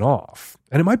person off.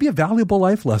 And it might be a valuable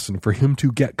life lesson for him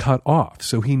to get cut off,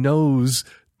 so he knows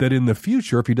that in the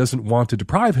future, if he doesn't want to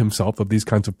deprive himself of these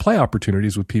kinds of play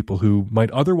opportunities with people who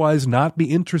might otherwise not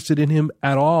be interested in him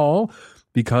at all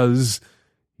because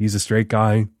he's a straight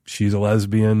guy, she's a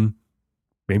lesbian,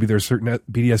 maybe there's certain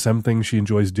BDSM things she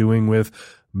enjoys doing with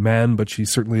men, but she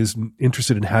certainly is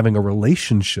interested in having a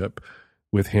relationship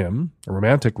with him, a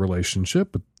romantic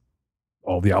relationship, with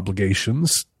all the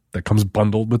obligations that comes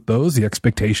bundled with those, the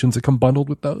expectations that come bundled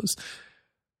with those.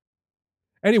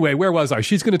 Anyway, where was I?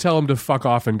 She's going to tell him to fuck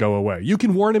off and go away. You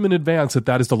can warn him in advance that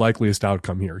that is the likeliest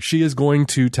outcome here. She is going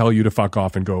to tell you to fuck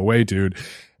off and go away, dude.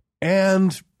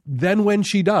 And then when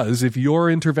she does, if your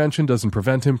intervention doesn't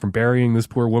prevent him from burying this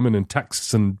poor woman in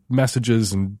texts and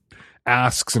messages and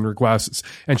asks and requests,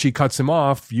 and she cuts him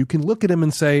off, you can look at him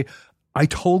and say, I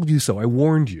told you so. I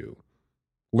warned you.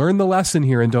 Learn the lesson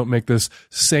here and don't make this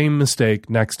same mistake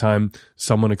next time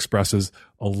someone expresses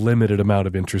a limited amount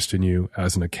of interest in you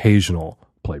as an occasional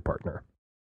play partner.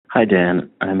 Hi,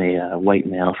 Dan. I'm a white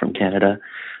male from Canada.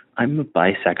 I'm a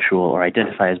bisexual, or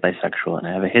identify as bisexual, and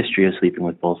I have a history of sleeping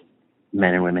with both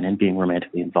men and women and being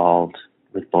romantically involved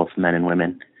with both men and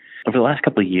women. Over the last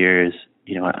couple of years,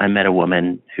 I met a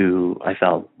woman who I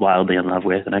fell wildly in love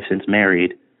with, and I've since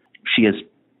married. She has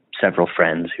several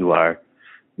friends who are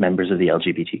members of the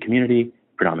LGBT community,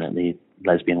 predominantly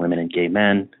lesbian women and gay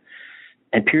men.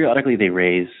 And periodically they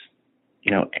raise,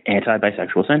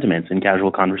 anti-bisexual sentiments in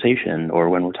casual conversation or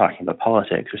when we're talking about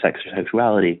politics or sex or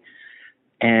sexuality.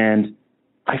 And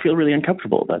I feel really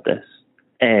uncomfortable about this.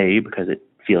 A, because it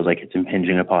feels like it's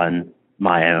impinging upon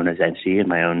my own identity and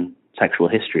my own sexual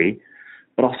history,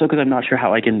 but also because I'm not sure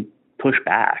how I can push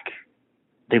back.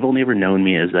 They've only ever known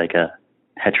me as like a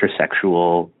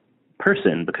heterosexual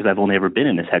person because I've only ever been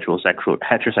in this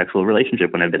heterosexual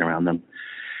relationship when I've been around them.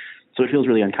 So it feels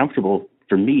really uncomfortable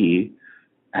for me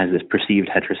as this perceived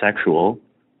heterosexual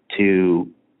to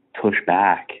push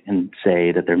back and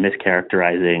say that they're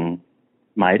mischaracterizing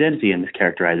my identity and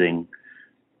mischaracterizing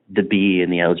the B in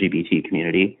the LGBT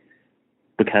community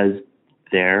because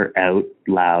they're out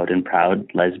loud and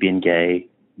proud lesbian, gay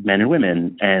men and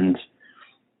women. And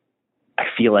I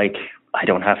feel like I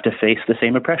don't have to face the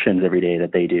same oppressions every day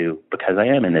that they do because I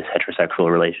am in this heterosexual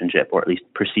relationship, or at least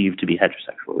perceived to be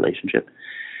heterosexual relationship.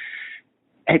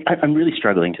 I'm really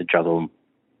struggling to juggle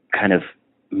kind of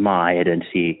my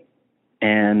identity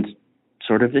and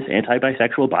sort of this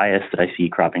anti-bisexual bias that I see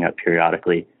cropping up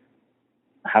periodically.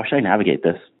 How should I navigate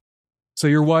this? So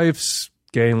your wife's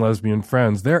gay and lesbian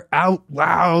friends, they're out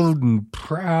loud and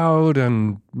proud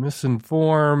and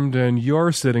misinformed, and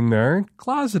you're sitting there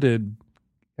closeted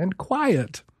and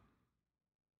quiet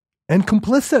and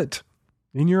complicit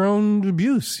in your own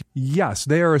abuse. Yes,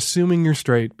 they are assuming you're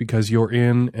straight because you're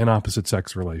in an opposite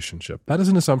sex relationship. That is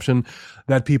an assumption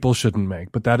that people shouldn't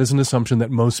make, but that is an assumption that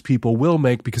most people will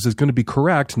make because it's going to be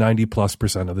correct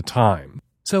 90+% of the time.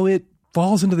 So it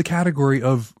falls into the category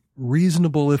of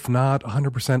reasonable, if not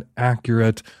 100%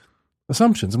 accurate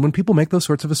assumptions. And when people make those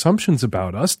sorts of assumptions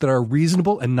about us that are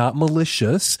reasonable and not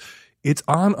malicious, it's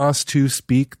on us to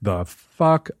speak the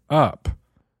fuck up.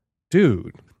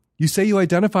 Dude, you say you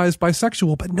identify as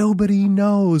bisexual, but nobody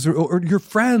knows, or your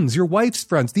friends, your wife's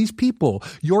friends, these people,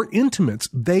 your intimates,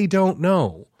 they don't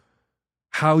know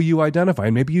how you identify.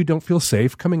 And maybe you don't feel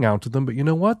safe coming out to them, but you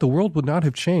know what? The world would not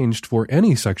have changed for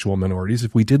any sexual minorities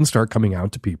if we didn't start coming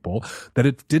out to people that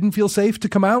it didn't feel safe to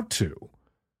come out to.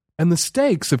 And the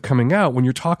stakes of coming out when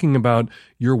you're talking about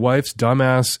your wife's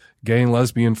dumbass gay and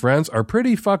lesbian friends are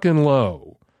pretty fucking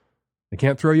low. They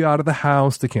can't throw you out of the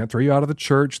house. They can't throw you out of the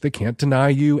church. They can't deny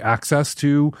you access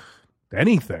to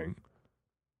anything.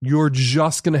 You're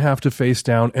just going to have to face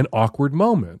down an awkward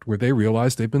moment where they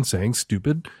realize they've been saying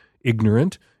stupid,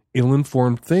 ignorant,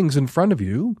 ill-informed things in front of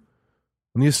you,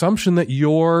 and the assumption that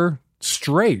you're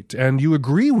straight and you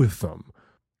agree with them.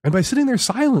 And by sitting there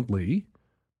silently,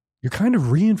 you're kind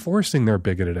of reinforcing their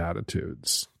bigoted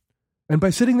attitudes. And by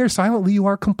sitting there silently, you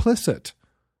are complicit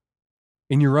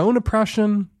in your own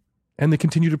oppression and the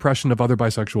continued oppression of other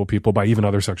bisexual people by even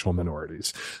other sexual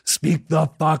minorities. Speak the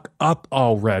fuck up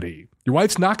already. Your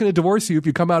wife's not going to divorce you if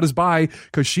you come out as bi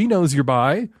because she knows you're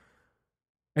bi.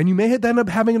 And you may end up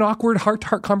having an awkward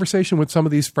heart-to-heart conversation with some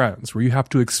of these friends where you have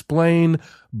to explain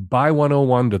Bi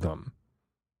 101 to them.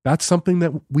 That's something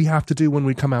that we have to do when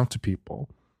we come out to people.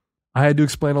 I had to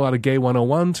explain a lot of Gay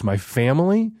 101 to my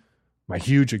family, my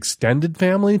huge extended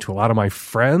family, to a lot of my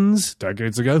friends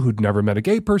decades ago who'd never met a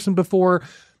gay person before.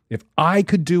 If I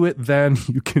could do it then,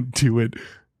 you can do it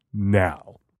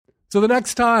now. So the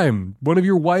next time one of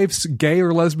your wife's gay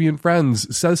or lesbian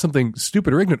friends says something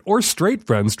stupid or ignorant, or straight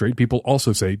friends, straight people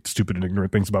also say stupid and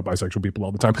ignorant things about bisexual people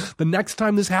all the time. The next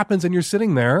time this happens and you're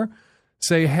sitting there,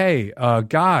 say, hey,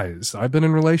 guys, I've been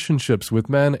in relationships with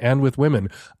men and with women.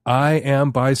 I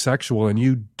am bisexual and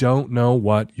you don't know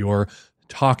what you're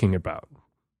talking about.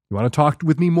 You want to talk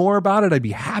with me more about it? I'd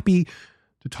be happy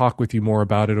to talk with you more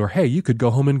about it. Or, hey, you could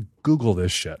go home and Google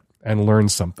this shit and learn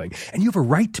something. And you have a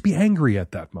right to be angry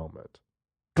at that moment.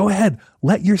 Go ahead.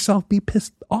 Let yourself be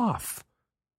pissed off.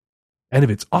 And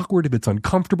if it's awkward, if it's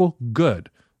uncomfortable,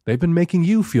 good. They've been making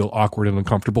you feel awkward and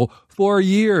uncomfortable for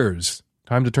years.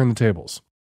 Time to turn the tables.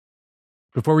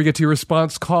 Before we get to your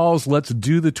response calls, let's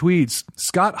do the tweets.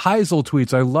 Scott Heisel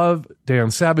tweets, I love Dan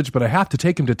Savage, but I have to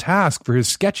take him to task for his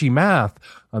sketchy math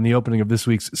on the opening of this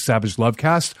week's Savage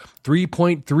Lovecast.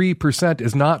 3.3%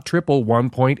 is not triple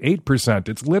 1.8%.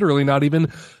 It's literally not even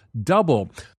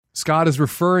double. Scott is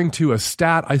referring to a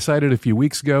stat I cited a few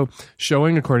weeks ago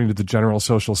showing, according to the General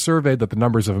Social Survey, that the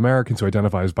numbers of Americans who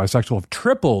identify as bisexual have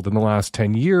tripled in the last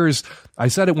 10 years. I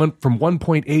said it went from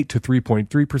 1.8 to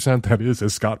 3.3%. That is,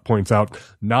 as Scott points out,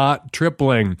 not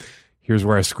tripling. Here's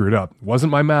where I screwed up. It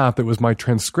wasn't my math. It was my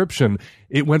transcription.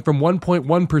 It went from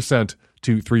 1.1%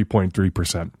 to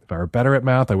 3.3%. If I were better at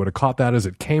math, I would have caught that as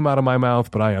it came out of my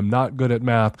mouth, but I am not good at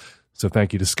math. So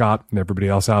thank you to Scott and everybody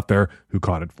else out there who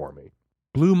caught it for me.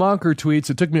 Blue Monker tweets,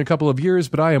 it took me a couple of years,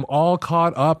 but I am all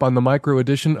caught up on the micro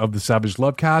edition of the Savage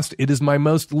Lovecast. It is my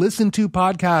most listened to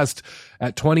podcast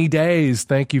at 20 days.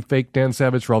 Thank you, fake Dan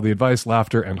Savage, for all the advice,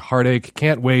 laughter, and heartache.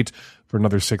 Can't wait for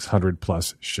another 600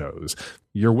 plus shows.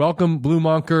 You're welcome, Blue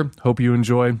Monker. Hope you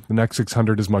enjoy the next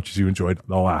 600 as much as you enjoyed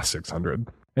the last 600.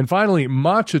 And finally,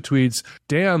 Matcha tweets,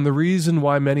 Dan, the reason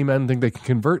why many men think they can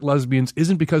convert lesbians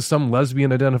isn't because some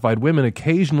lesbian-identified women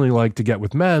occasionally like to get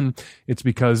with men. It's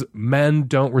because men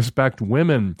don't respect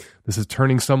women. This is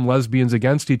turning some lesbians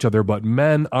against each other, but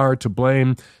men are to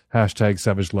blame. Hashtag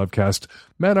Savage Lovecast.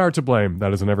 Men are to blame.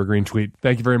 That is an evergreen tweet.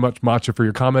 Thank you very much, Matcha, for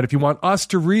your comment. If you want us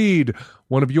to read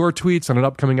one of your tweets on an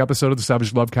upcoming episode of the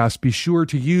Savage Lovecast, be sure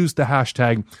to use the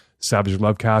hashtag Savage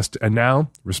Lovecast. And now,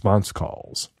 response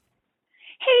calls.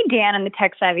 Hey, Dan and the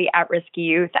Tech Savvy At-Risk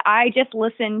Youth. I just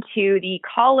listened to the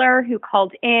caller who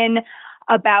called in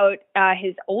about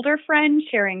his older friend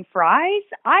sharing fries.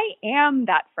 I am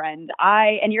that friend.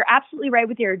 And you're absolutely right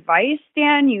with your advice,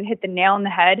 Dan. You hit the nail on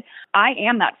the head. I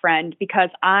am that friend because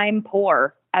I'm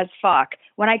poor as fuck.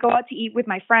 When I go out to eat with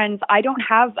my friends, I don't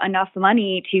have enough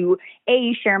money to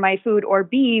A, share my food, or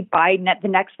B, buy the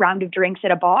next round of drinks at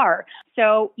a bar.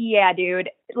 So yeah, dude,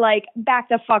 like back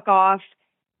the fuck off.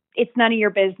 It's none of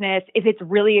your business. If it's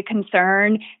really a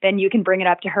concern, then you can bring it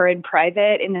up to her in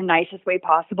private in the nicest way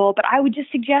possible. But I would just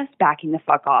suggest backing the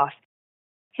fuck off.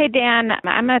 Hey, Dan.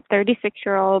 I'm a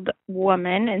 36-year-old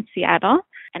woman in Seattle,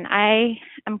 and I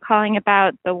am calling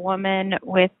about the woman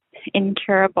with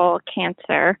incurable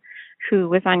cancer who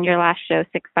was on your last show,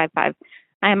 655.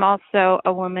 I am also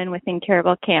a woman with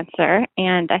incurable cancer,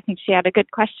 and I think she had a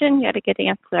good question. You had a good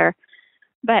answer.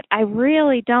 But I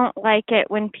really don't like it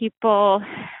when people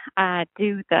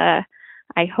do the,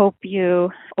 I hope you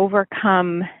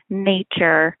overcome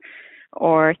nature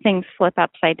or things flip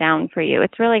upside down for you.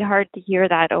 It's really hard to hear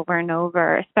that over and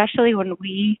over, especially when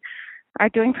we are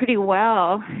doing pretty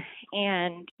well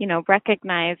and, you know,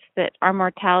 recognize that our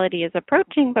mortality is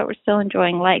approaching, but we're still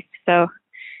enjoying life. So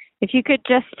if you could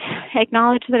just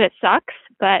acknowledge that it sucks,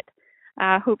 but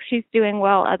hope she's doing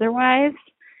well otherwise,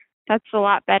 that's a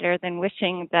lot better than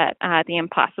wishing that the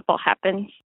impossible happens.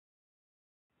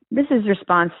 This is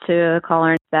response to a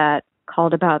caller that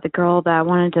called about the girl that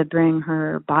wanted to bring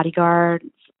her bodyguard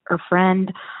or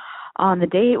friend on the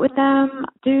date with them.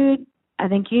 Dude, I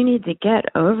think you need to get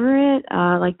over it.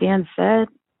 Like Dan said,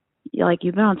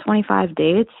 you've been on 25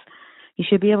 dates. You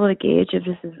should be able to gauge if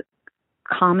this is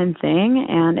a common thing.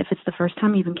 And if it's the first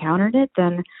time you've encountered it,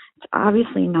 then it's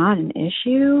obviously not an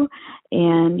issue.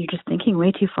 And you're just thinking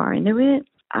way too far into it.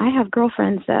 I have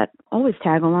girlfriends that always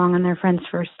tag along on their friend's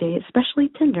first date, especially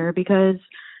Tinder, because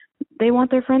they want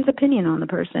their friend's opinion on the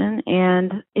person.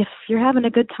 And if you're having a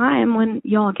good time when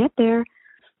y'all get there,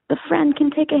 the friend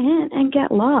can take a hint and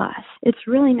get lost. It's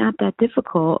really not that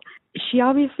difficult. She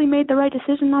obviously made the right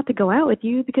decision not to go out with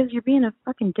you because you're being a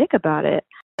fucking dick about it.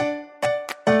 And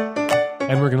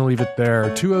we're going to leave it there.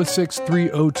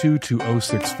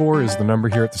 206-302-2064 is the number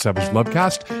here at the Savage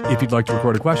Lovecast. If you'd like to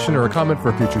record a question or a comment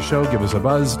for a future show, give us a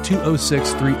buzz.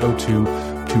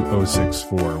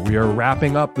 206-302-2064. We are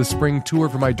wrapping up the spring tour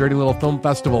for my Dirty Little Film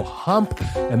Festival, Hump.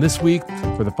 And this week,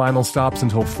 for the final stops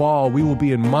until fall, we will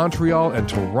be in Montreal and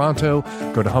Toronto.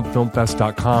 Go to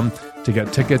humpfilmfest.com to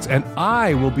get tickets. And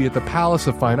I will be at the Palace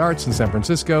of Fine Arts in San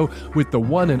Francisco with the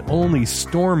one and only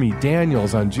Stormy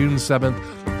Daniels on June 7th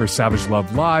for Savage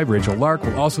Love Live. Rachel Lark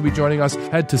will also be joining us.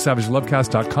 Head to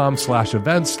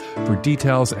savagelovecast.com/events for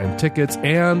details and tickets.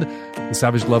 And the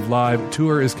Savage Love Live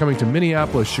tour is coming to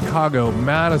Minneapolis, Chicago,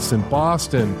 Madison,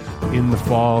 Boston in the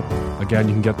fall. Again,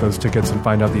 you can get those tickets and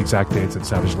find out the exact dates at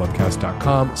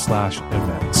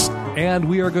savagelovecast.com/events. And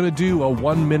we are going to do a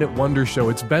 1 Minute Wonder Show.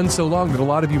 It's been so long that a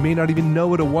lot of you may not even know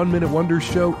what a 1 Minute Wonder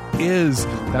Show is.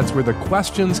 That's where the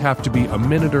questions have to be a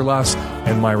minute or less,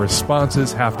 and my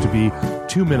responses have to be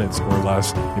 2 minutes or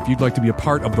less. If you'd like to be a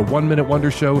part of the 1 Minute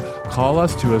Wonder Show, call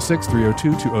us,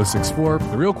 206-302-2064.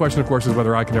 The real question, of course, is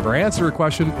whether I can ever answer a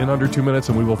question in under 2 minutes,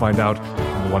 and we will find out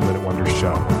on the 1 Minute Wonder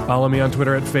Show. Follow me on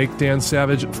Twitter at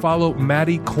FakeDanSavage. Follow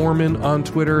Maddie Corman on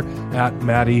Twitter at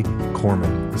Maddie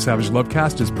Corman. The Savage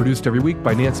Lovecast is produced every week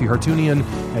by Nancy Hartunian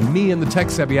and me and the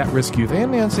tech-savvy at-risk youth.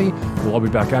 And Nancy, we'll all be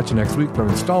back at you next week for an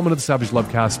installment of the Savage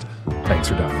Lovecast. Thanks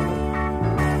for downloading.